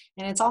flower,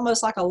 and it's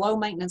almost like a low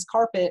maintenance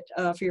carpet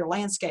for your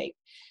landscape.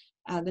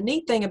 The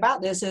neat thing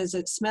about this is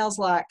it smells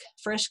like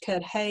fresh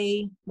cut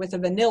hay with a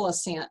vanilla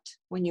scent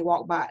when you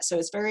walk by it. So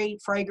it's very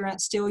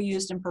fragrant, still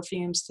used in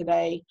perfumes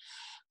today.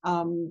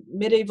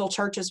 Medieval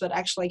churches would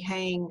actually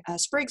hang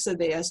sprigs of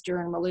this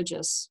during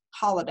religious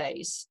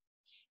holidays.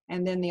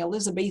 And then the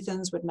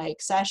Elizabethans would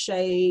make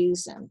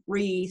sachets and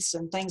wreaths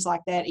and things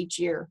like that each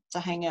year to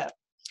hang up.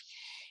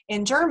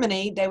 In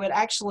Germany, they would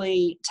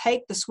actually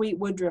take the sweet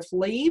woodruff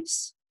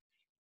leaves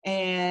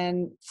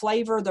and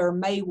flavor their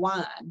May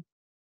wine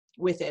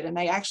with it, and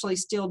they actually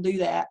still do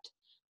that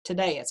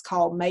today. It's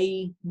called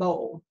May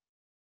Bowl,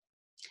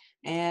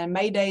 and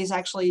May days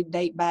actually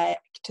date back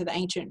to the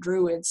ancient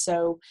Druids,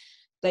 so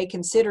they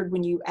considered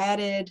when you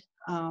added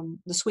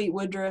the sweet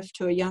woodruff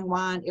to a young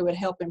wine, it would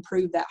help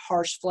improve that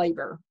harsh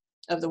flavor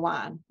of the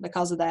wine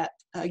because of that,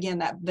 again,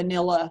 that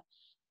vanilla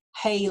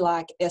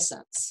hay-like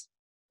essence.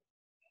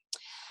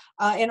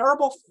 In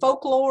herbal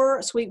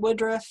folklore, sweet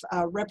woodruff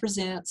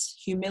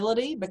represents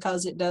humility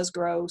because it does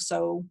grow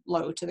so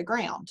low to the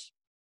ground.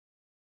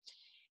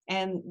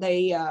 And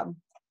they,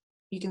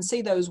 you can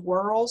see those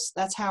whorls.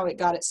 That's how it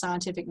got its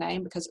scientific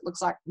name, because it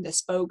looks like the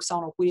spokes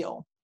on a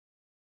wheel.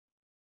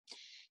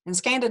 And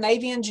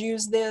Scandinavians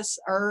use this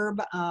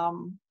herb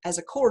as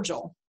a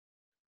cordial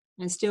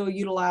and still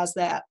utilize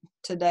that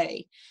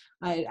today.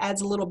 It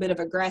adds a little bit of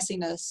a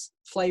grassiness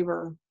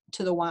flavor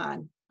to the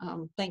wine.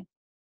 Think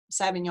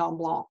Sauvignon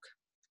Blanc.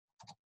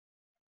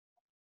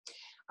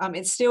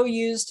 It's still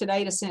used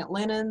today to scent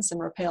linens and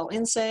repel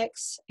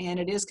insects, and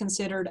it is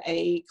considered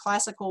a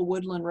classical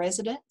woodland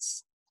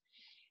residence.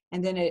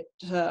 And then it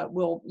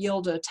will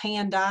yield a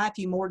tan dye if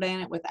you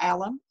mordant it with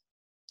alum.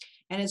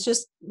 And it's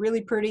just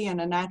really pretty in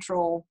a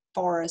natural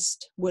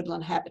forest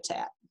woodland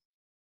habitat.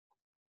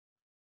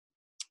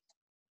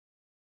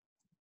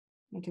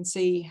 You can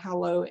see how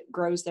low it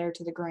grows there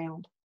to the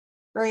ground.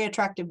 Very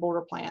attractive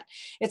border plant.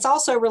 It's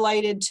also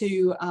related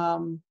to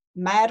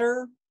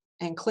madder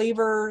and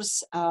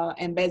cleavers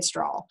and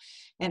bedstraw.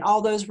 And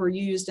all those were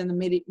used in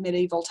the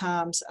medieval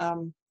times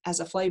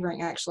as a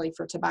flavoring actually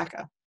for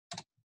tobacco.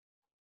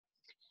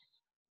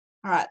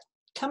 All right,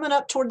 coming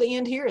up toward the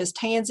end here is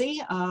tansy.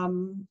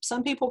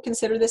 Some people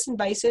consider this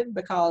invasive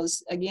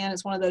because, again,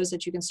 it's one of those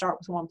that you can start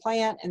with one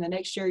plant and the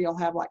next year you'll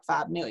have like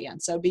 5 million.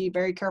 So be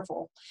very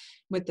careful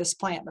with this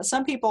plant. But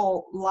some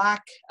people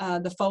like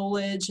the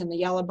foliage and the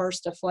yellow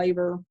burst of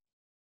flavor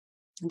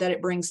that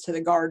it brings to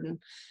the garden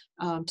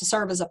to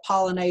serve as a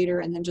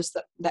pollinator, and then just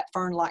that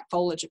fern-like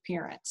foliage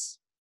appearance.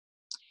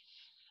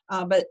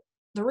 But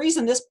the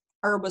reason this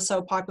herb was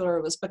so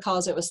popular was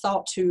because it was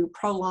thought to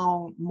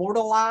prolong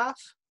mortal life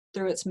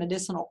through its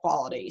medicinal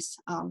qualities,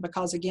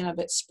 because again of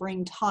its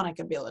spring tonic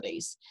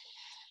abilities.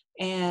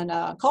 And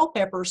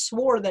Culpeper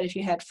swore that if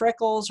you had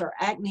freckles or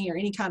acne or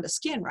any kind of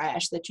skin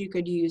rash, that you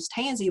could use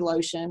tansy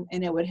lotion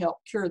and it would help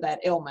cure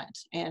that ailment.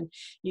 And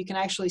you can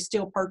actually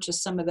still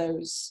purchase some of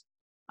those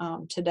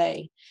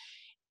today.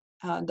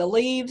 The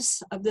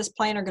leaves of this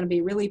plant are going to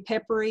be really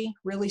peppery,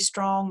 really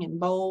strong and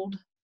bold.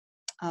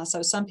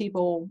 So some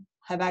people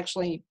have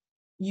actually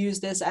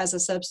used this as a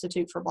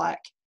substitute for black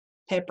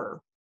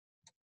pepper.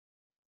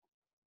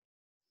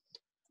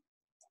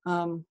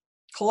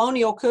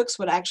 Colonial cooks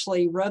would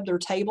actually rub their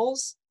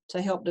tables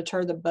to help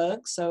deter the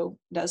bugs, so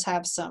it does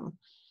have some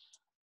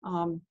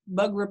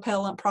bug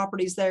repellent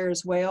properties there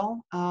as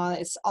well.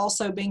 It's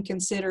also been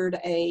considered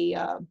a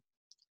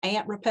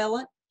ant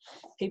repellent.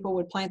 People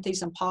would plant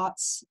these in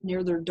pots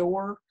near their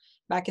door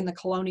back in the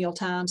colonial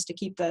times to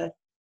keep the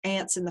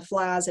ants and the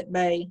flies at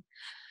bay.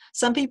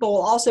 Some people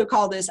will also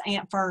call this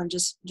ant fern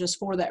just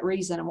for that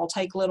reason, and will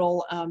take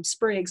little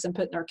sprigs and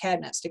put in their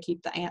cabinets to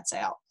keep the ants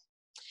out.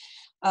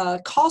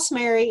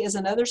 Cosmary is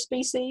another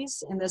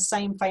species in this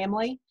same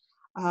family,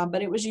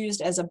 but it was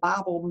used as a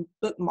Bible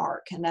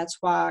bookmark, and that's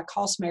why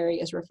cosmary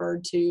is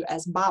referred to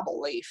as Bible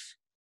leaf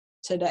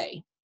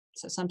today.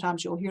 So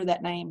sometimes you'll hear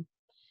that name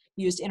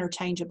used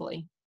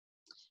interchangeably.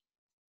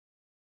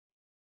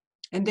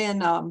 And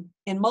then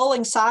in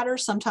mulling cider,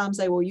 sometimes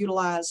they will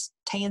utilize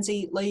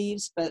tansy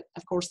leaves, but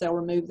of course they'll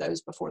remove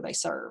those before they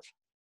serve.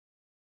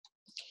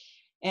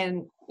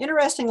 And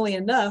interestingly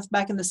enough,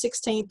 back in the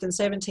 16th and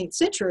 17th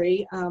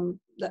century,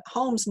 the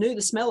homes knew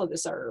the smell of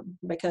this herb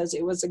because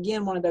it was,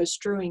 again, one of those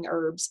strewing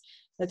herbs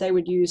that they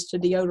would use to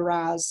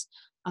deodorize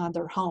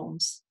their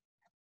homes.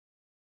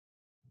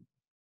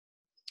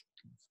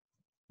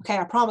 Okay,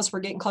 I promise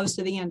we're getting close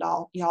to the end,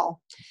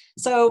 y'all.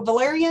 So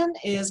valerian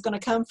is going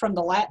to come from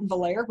the Latin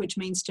valere, which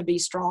means to be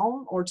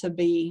strong or to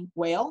be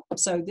well.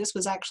 So this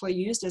was actually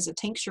used as a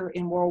tincture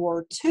in World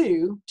War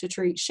II to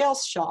treat shell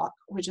shock,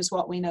 which is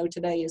what we know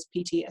today as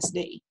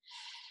PTSD.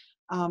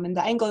 And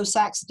the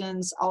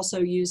Anglo-Saxons also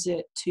use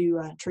it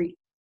to treat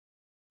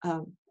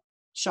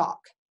shock.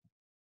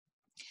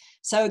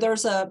 So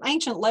there's an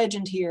ancient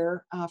legend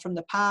here from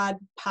the Pied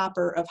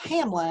Piper of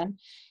Hamelin.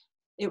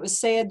 It was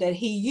said that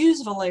he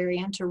used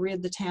valerian to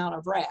rid the town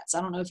of rats. I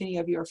don't know if any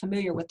of you are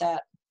familiar with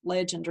that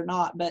legend or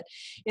not, but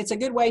it's a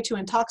good way to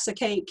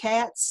intoxicate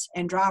cats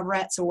and drive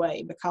rats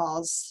away,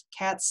 because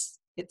cats,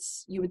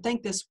 you would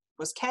think this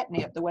was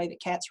catnip, the way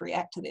that cats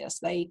react to this.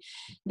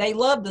 They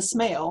love the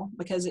smell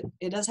because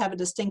it does have a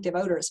distinctive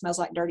odor. It smells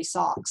like dirty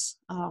socks,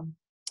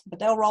 but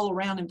they'll roll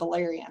around in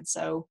valerian,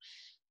 so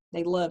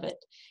they love it.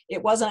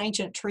 It was an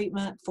ancient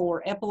treatment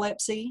for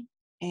epilepsy,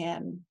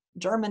 and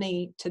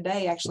Germany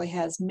today actually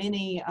has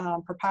many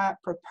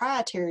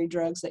proprietary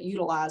drugs that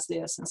utilize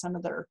this in some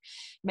of their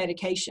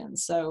medications.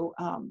 So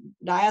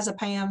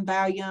diazepam,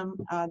 Valium,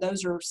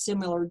 those are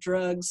similar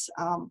drugs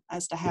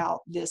as to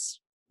how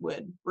this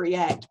would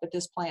react, but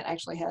this plant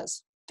actually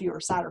has fewer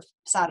side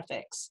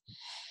effects.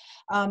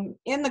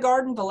 In the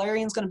garden,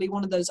 valerian is going to be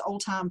one of those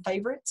old-time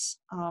favorites.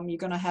 You're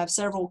going to have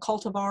several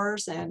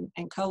cultivars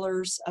and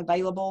colors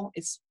available.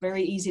 It's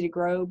very easy to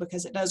grow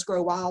because it does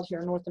grow wild here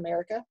in North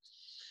America.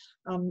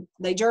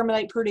 They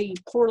germinate pretty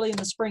poorly in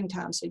the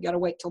springtime, so you got to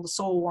wait till the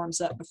soil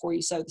warms up before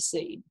you sow the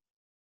seed.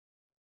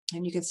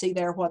 And you can see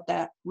there what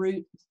that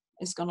root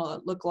is going to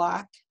look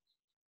like.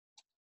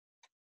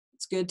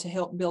 It's good to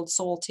help build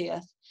soil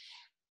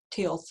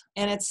tilth.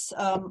 And it's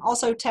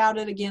also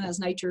touted again as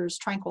nature's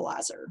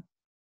tranquilizer.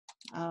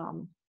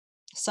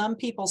 Some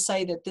people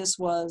say that this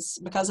was,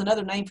 because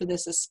another name for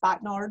this is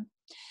spikenard.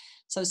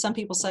 So some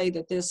people say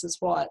that this is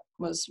what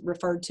was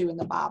referred to in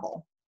the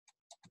Bible.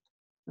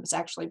 It was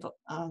actually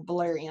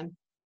valerian.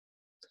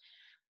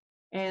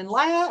 And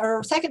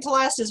second to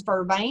last is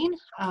vervain.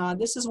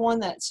 This is one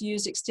that's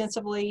used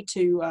extensively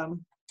to,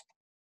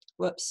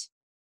 whoops,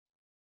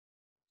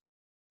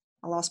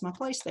 I lost my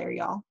place there,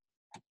 y'all.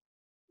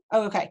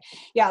 Oh, okay.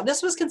 Yeah,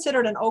 this was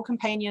considered an old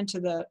companion to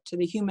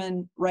the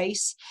human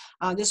race.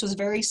 This was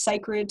very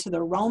sacred to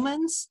the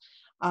Romans.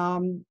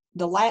 The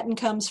Latin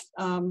comes,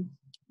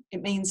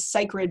 it means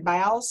sacred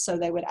boughs, so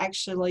they would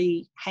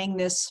actually hang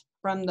this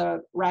from the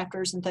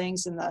rafters and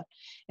things in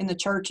the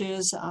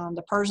churches.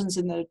 The Persians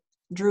and the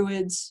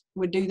Druids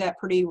would do that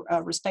pretty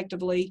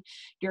respectively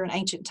during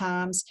ancient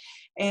times,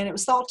 and it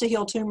was thought to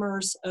heal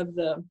tumors of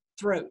the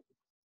throat.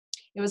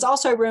 It was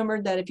also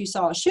rumored that if you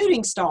saw a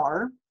shooting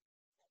star,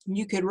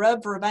 you could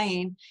rub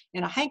vervain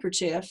in a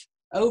handkerchief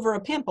over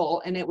a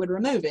pimple and it would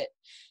remove it.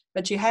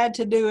 But you had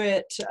to do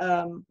it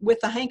with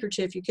the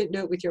handkerchief. You couldn't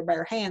do it with your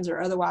bare hands,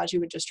 or otherwise you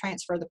would just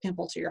transfer the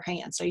pimple to your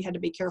hand. So you had to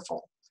be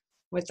careful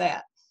with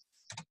that.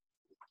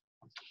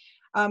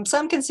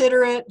 Some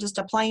consider it just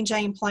a plain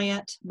Jane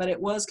plant, but it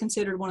was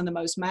considered one of the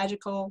most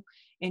magical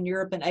in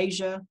Europe and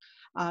Asia.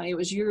 It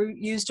was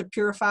used to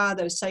purify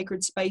those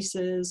sacred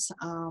spaces.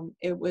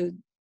 It would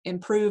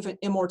improve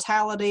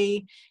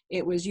immortality.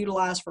 It was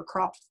utilized for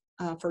crop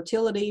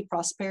fertility,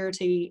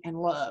 prosperity, and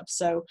love.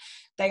 So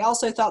they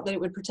also thought that it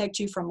would protect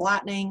you from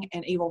lightning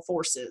and evil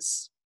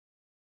forces.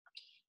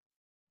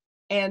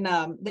 And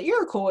the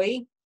Iroquois,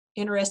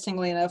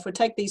 interestingly enough, would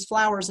take these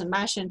flowers and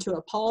mash into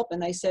a pulp,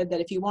 and they said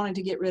that if you wanted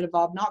to get rid of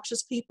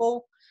obnoxious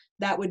people,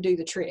 that would do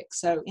the trick.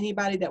 So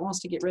anybody that wants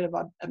to get rid of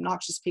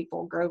obnoxious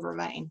people, grow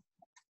vervain.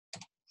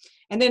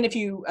 And then if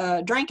you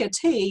drank a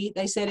tea,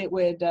 they said it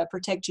would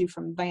protect you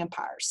from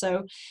vampires.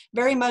 So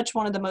very much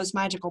one of the most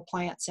magical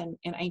plants in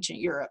ancient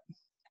Europe.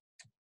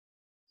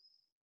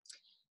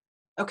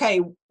 Okay,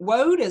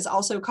 woad is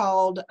also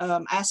called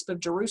asp of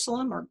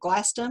Jerusalem or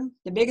glastum.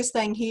 The biggest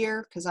thing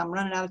here, because I'm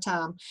running out of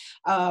time,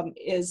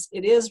 is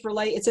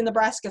it's in the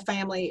brassica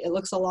family. It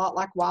looks a lot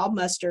like wild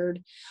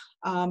mustard,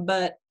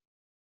 but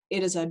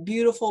it is a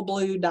beautiful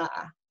blue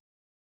dye.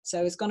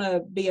 So it's going to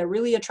be a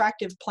really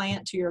attractive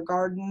plant to your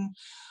garden.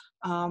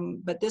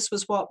 But this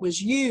was what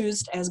was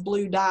used as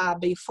blue dye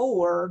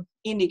before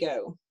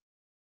indigo.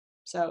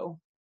 So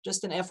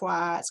just an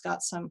FYI, it's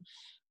got some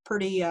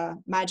pretty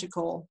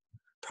magical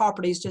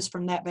properties just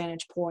from that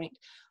vantage point.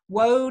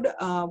 Woad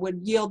would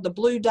yield the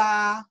blue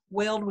dye,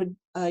 weld would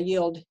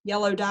yield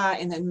yellow dye,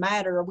 and then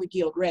madder would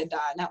yield red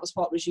dye. And that was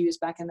what was used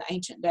back in the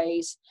ancient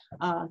days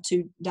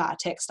to dye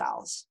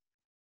textiles.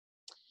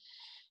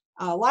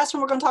 Last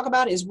one we're going to talk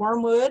about is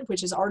wormwood,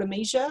 which is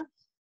Artemisia,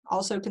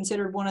 also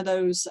considered one of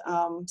those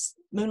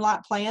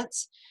moonlight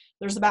plants.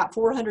 There's about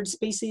 400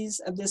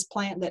 species of this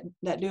plant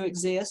that do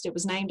exist. It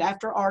was named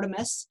after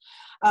Artemis,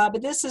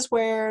 but this is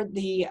where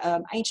the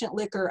ancient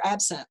liquor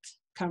absinthe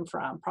come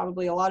from.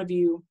 Probably a lot of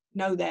you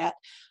know that.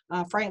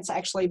 France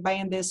actually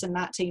banned this in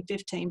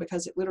 1915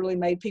 because it literally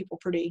made people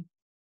pretty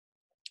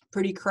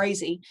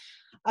crazy.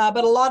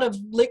 But a lot of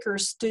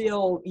liquors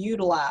still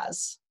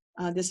utilize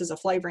this as a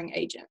flavoring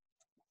agent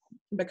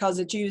because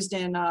it's used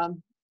in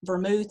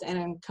vermouth and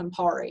in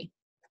Campari.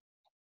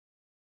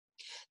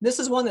 This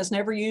is one that's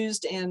never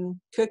used in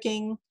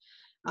cooking,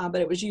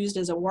 but it was used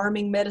as a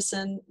worming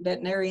medicine.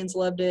 Veterinarians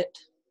loved it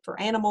for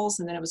animals,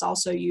 and then it was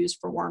also used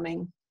for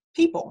worming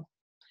people.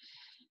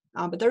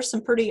 But there's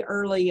some pretty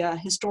early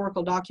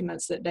historical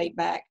documents that date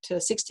back to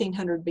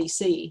 1600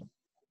 BC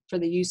for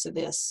the use of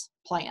this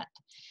plant.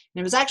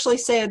 And it was actually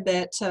said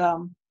that,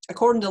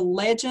 according to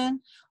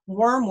legend,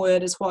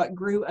 wormwood is what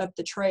grew up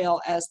the trail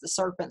as the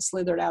serpent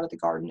slithered out of the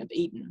Garden of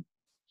Eden.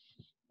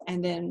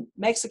 And then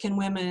Mexican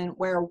women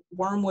wear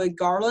wormwood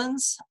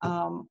garlands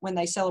when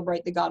they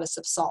celebrate the goddess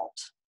of salt.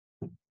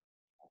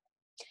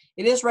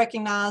 It is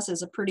recognized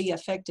as a pretty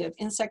effective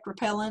insect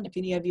repellent. If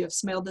any of you have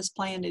smelled this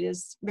plant, it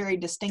is very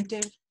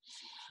distinctive.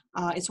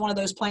 It's one of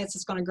those plants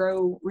that's going to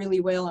grow really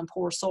well in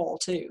poor soil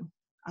too.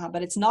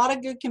 But it's not a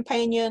good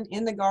companion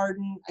in the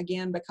garden,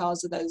 again,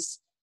 because of those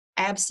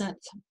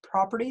absinthe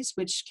properties,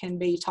 which can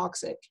be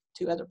toxic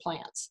to other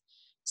plants.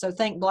 So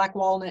think black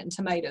walnut and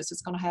tomatoes.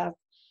 It's going to have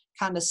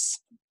kind of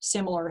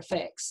similar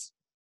effects.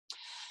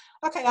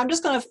 Okay, I'm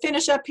just going to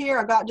finish up here.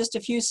 I've got just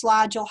a few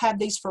slides. You'll have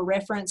these for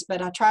reference,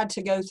 but I tried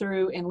to go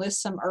through and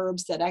list some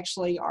herbs that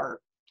actually are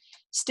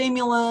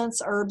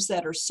stimulants, herbs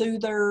that are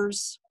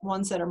soothers,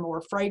 ones that are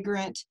more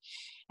fragrant.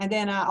 And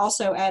then I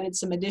also added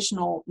some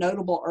additional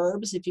notable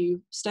herbs. If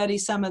you study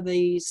some of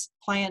these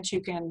plants,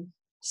 you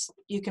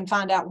can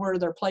find out where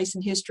their place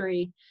in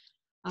history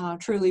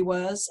truly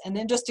was. And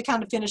then just to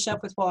kind of finish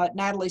up with what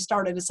Natalie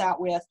started us out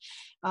with,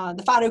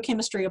 the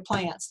phytochemistry of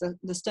plants,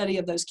 the study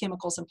of those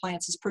chemicals in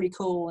plants is pretty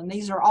cool. And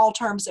these are all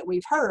terms that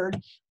we've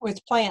heard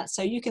with plants.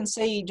 So you can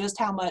see just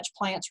how much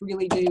plants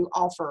really do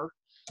offer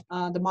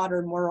the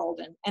modern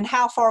world, and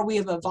how far we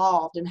have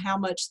evolved, and how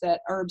much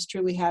that herbs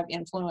truly have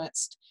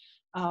influenced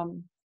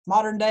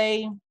modern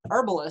day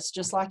herbalists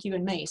just like you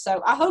and me.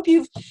 So I hope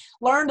you've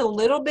learned a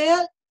little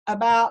bit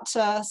about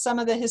some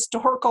of the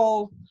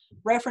historical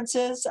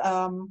references.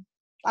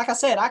 Like I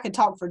said, I could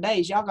talk for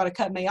days. Y'all got to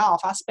cut me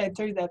off. I sped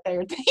through that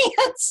there at the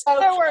end.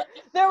 So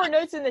there were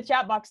notes in the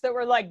chat box that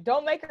were like,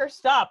 "Don't make her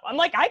stop." I'm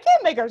like, I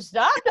can't make her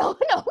stop. No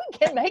one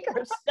can make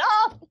her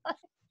stop.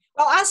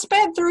 Well, I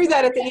sped through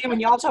that at the end when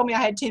y'all told me I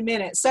had 10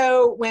 minutes.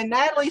 So when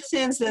Natalie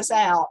sends this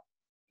out,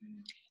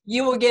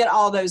 you will get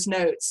all those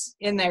notes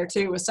in there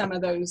too, with some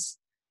of those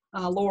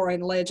lore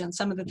and legend,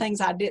 some of the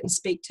things I didn't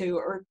speak to,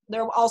 or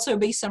there will also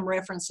be some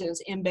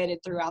references embedded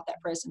throughout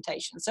that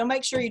presentation. So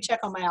make sure you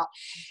check them out.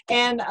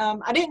 And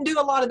I didn't do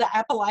a lot of the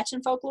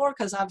Appalachian folklore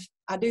because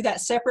I do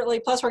that separately.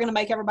 Plus, we're going to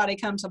make everybody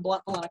come to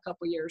Blountville in a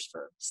couple years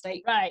for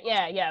state. Right.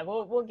 Yeah.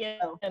 We'll get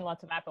in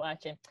lots of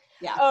Appalachian.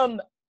 Yeah.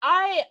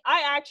 I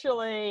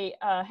actually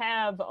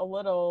have a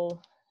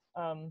little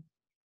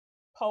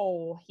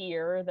poll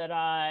here that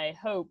I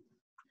hope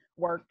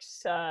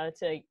works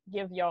to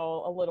give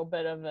y'all a little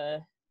bit of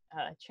a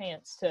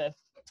chance to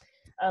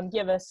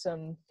give us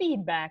some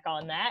feedback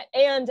on that.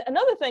 And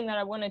another thing that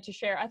I wanted to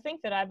share, I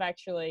think that I've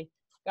actually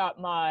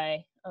got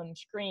my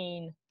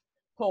screen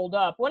pulled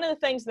up. One of the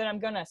things that I'm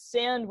going to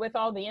send with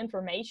all the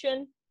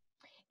information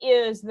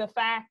is the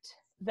fact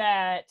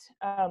that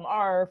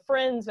our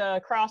friends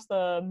across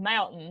the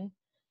mountain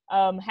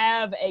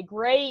have a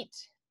great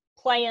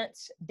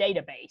plants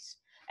database.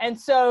 And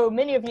so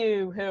many of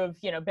you who have,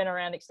 been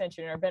around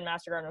Extension or been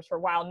Master Gardeners for a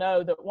while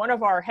know that one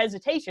of our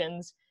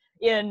hesitations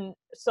in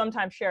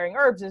sometimes sharing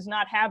herbs is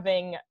not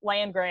having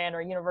land grant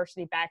or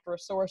university-backed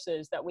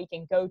resources that we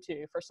can go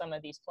to for some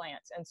of these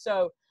plants. And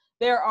so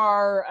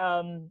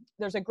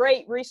there's a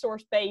great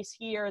resource base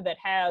here that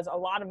has a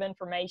lot of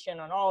information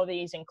on all of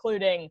these,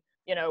 including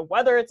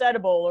whether it's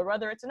edible or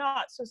whether it's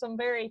not. So some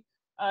very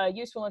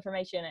useful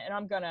information, and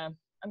I'm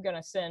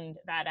gonna send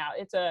that out.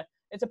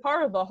 It's a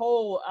part of the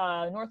whole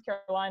North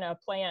Carolina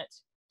plant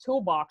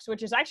toolbox,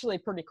 which is actually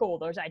pretty cool.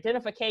 There's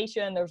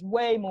identification. There's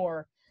way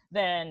more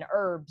than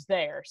herbs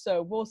there.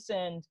 So we'll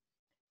send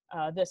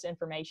this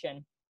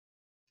information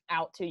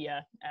out to you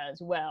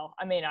as well.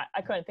 I mean,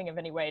 I couldn't think of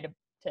any way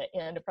to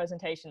end a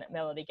presentation that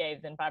Melody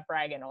gave than by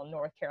bragging on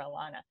North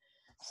Carolina.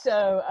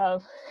 So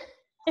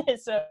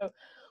so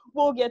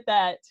we'll get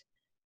that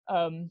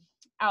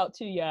out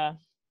to you.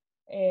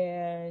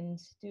 And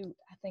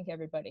I think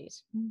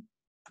everybody's,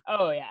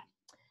 oh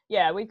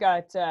yeah, we've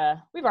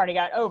already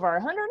got over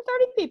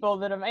 130 people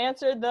that have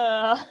answered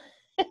the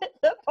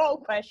the poll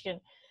question.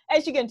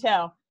 As you can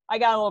tell, I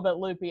got a little bit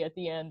loopy at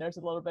the end. There's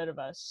a little bit of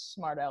a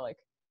smart aleck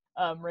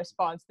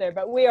response there,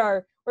 but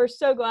we're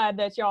so glad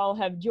that y'all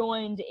have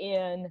joined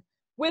in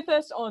with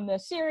us on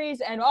this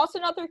series. And I'll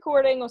send out the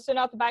recording, we'll send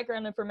out the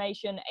background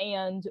information,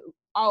 and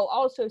I'll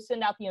also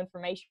send out the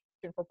information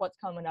for what's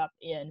coming up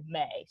in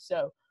May.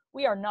 So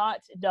we are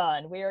not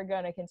done. We are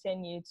going to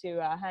continue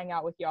to hang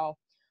out with y'all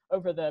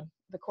over the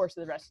course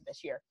of the rest of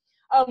this year.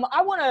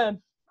 I want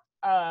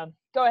to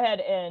go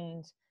ahead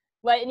and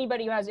let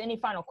anybody who has any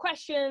final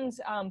questions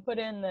put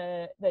in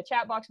the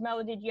chat box.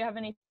 Melody, do you have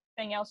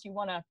anything else you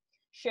want to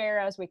share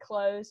as we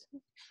close?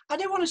 I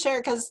did want to share,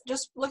 because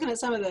just looking at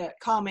some of the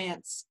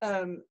comments,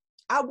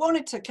 I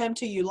wanted to come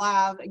to you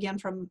live again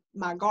from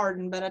my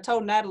garden, but I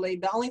told Natalie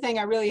the only thing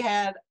I really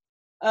had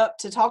up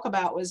to talk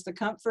about was the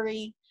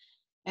comfrey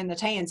and the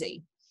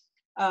tansy.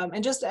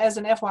 And just as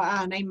an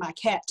FYI, I named my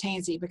cat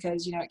Tansy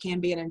because, it can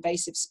be an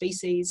invasive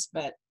species,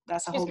 but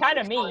that's a whole. She's kind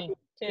of mean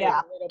too,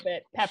 yeah. A little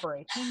bit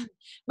peppery.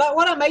 But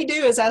what I may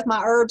do is, as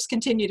my herbs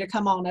continue to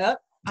come on up,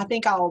 I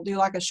think I'll do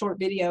like a short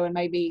video and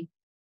maybe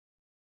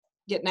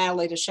get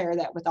Natalie to share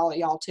that with all of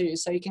y'all too,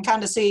 so you can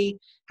kind of see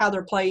how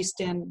they're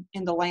placed in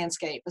the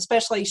landscape,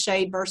 especially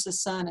shade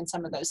versus sun and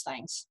some of those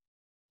things.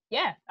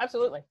 Yeah,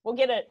 absolutely. We'll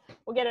get it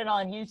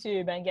on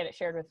YouTube and get it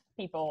shared with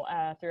people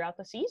throughout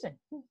the season.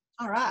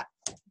 All right.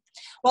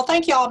 Well,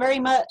 thank you all very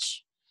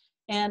much.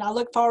 And I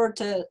look forward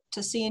to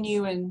seeing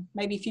you in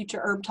maybe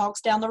future herb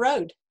talks down the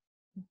road.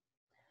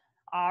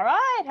 All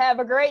right. Have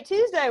a great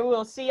Tuesday.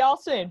 We'll see y'all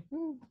soon.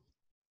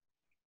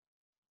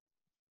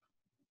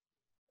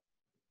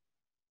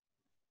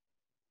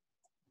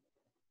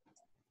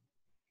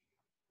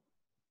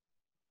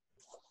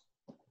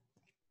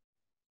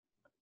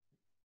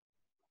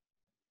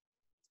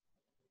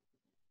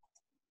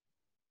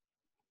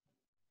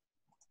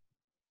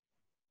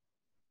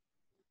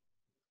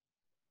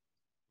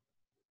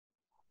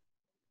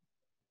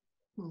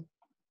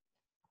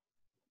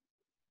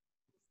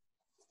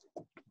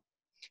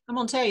 I'm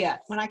going to tell you,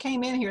 when I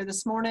came in here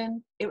this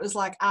morning, it was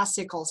like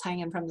icicles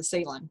hanging from the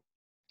ceiling.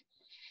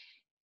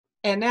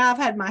 And now I've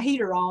had my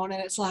heater on,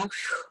 and it's like,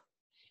 whew.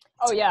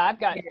 Oh yeah, I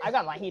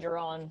got my heater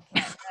on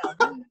right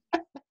now.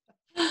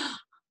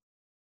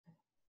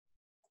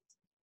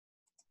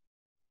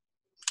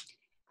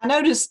 I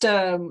noticed,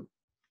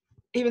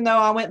 even though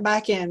I went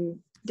back and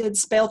did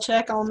spell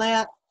check on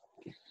that,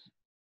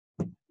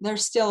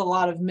 there's still a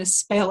lot of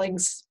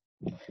misspellings.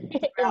 In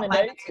the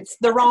notes. It's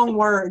the wrong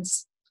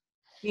words,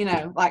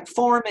 like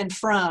form and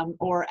from,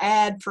 or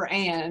add for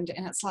and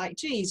it's like,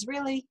 geez,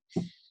 really?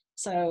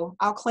 So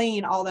I'll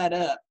clean all that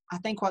up. I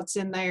think what's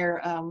in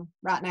there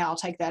right now, I'll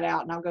take that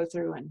out and I'll go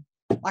through and,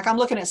 like, I'm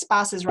looking at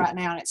spices right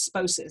now and it's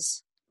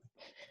sposes.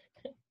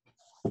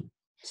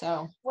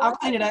 So I'll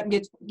clean it up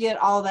and get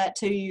all that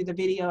to you, the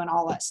video and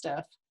all that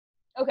stuff.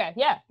 Okay,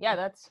 yeah,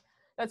 that's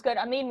good.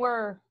 I mean,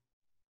 we're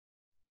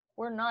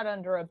not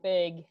under a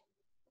big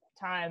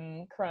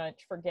time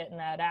crunch for getting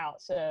that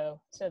out, so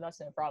that's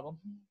no problem.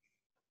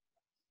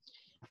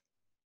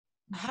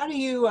 How do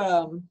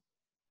you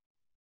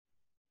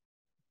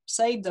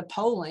save the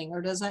polling,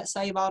 or does that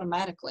save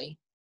automatically?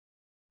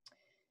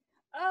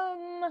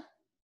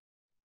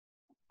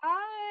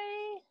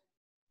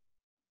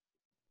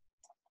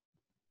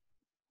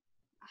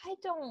 I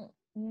don't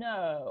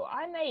know.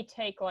 I may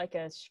take like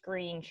a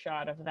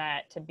screenshot of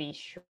that to be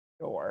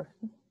sure.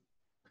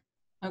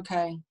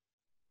 Okay.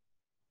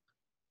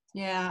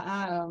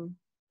 Yeah,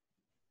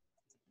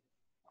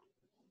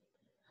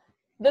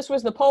 This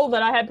was the poll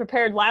that I had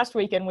prepared last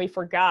week and we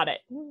forgot it.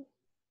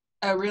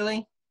 Oh,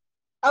 really?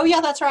 Oh,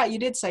 yeah, that's right. You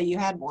did say you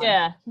had one.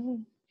 Yeah.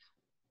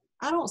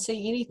 I don't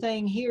see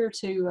anything here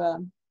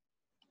to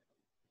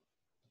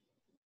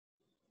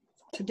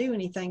do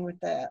anything with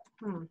that.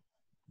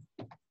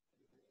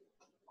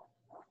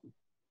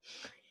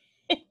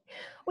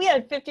 We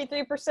had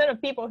 53%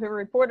 of people who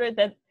reported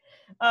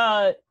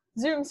that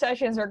Zoom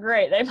sessions are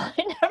great. They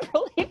might never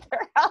leave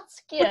their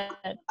house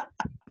again.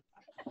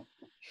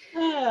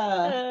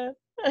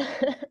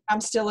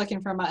 I'm still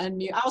looking for my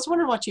unmute. I was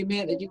wondering what you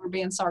meant, that you were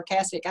being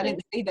sarcastic. I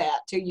didn't see that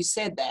till you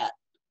said that.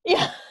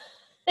 Yeah.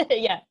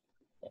 Yeah.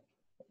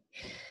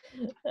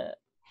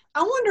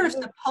 I wonder if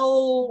the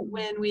poll,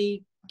 when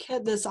we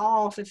cut this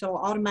off, if it'll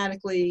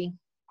automatically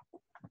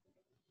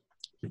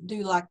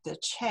do like the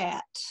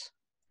chat.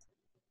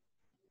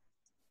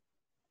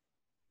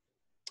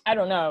 I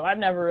don't know. I've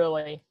never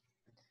really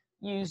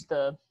used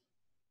the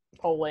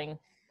polling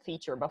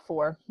feature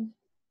before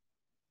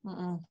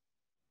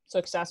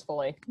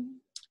successfully.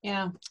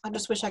 Yeah, I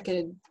just wish I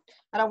could.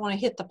 I don't want to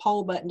hit the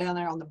poll button down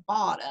there on the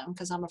bottom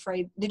because I'm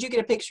afraid. Did you get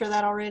a picture of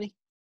that already?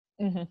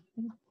 Mm-hmm.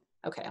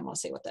 Okay, I'm going to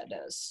see what that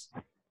does.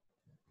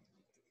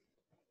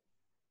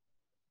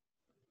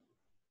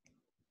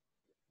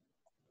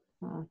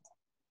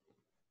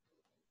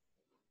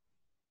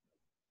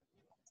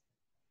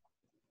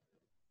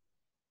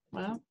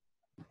 Well,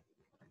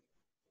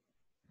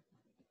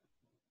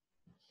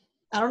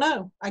 I don't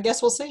know. I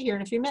guess we'll see here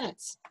in a few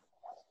minutes.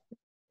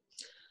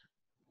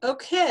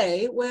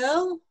 Okay,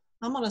 well,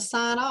 I'm going to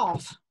sign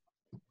off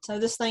so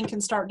this thing can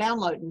start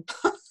downloading.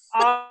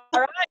 All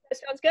right, that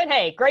sounds good.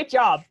 Hey, great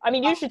job. I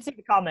mean, you should see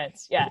the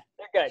comments. Yeah,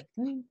 they're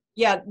good.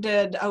 Yeah,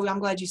 I'm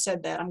glad you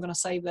said that. I'm going to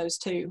save those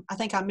too. I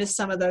think I missed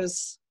some of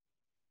those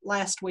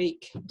last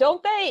week.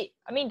 Don't they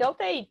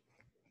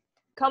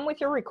come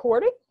with your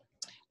recording?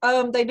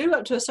 They do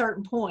up to a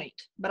certain point,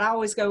 but I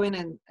always go in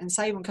and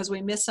save them because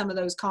we missed some of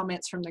those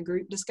comments from the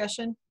group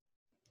discussion.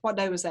 What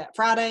day was that?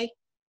 Friday?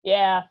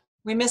 Yeah.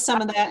 We missed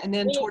some of that, and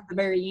then toward the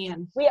very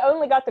end. We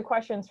only got the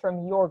questions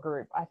from your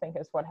group, I think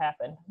is what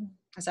happened.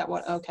 Is that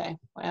what? Okay.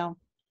 Well,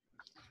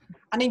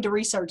 I need to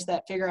research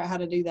that, figure out how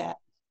to do that.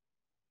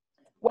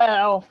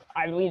 Well,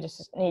 we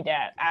just need to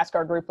ask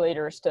our group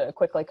leaders to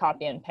quickly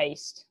copy and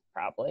paste,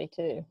 probably,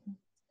 too.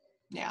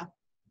 Yeah.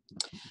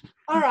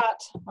 All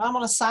right. Well, I'm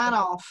going to sign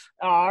off.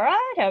 All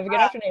right. Have a good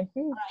afternoon.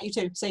 All right, you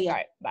too. See ya. All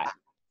right. Bye.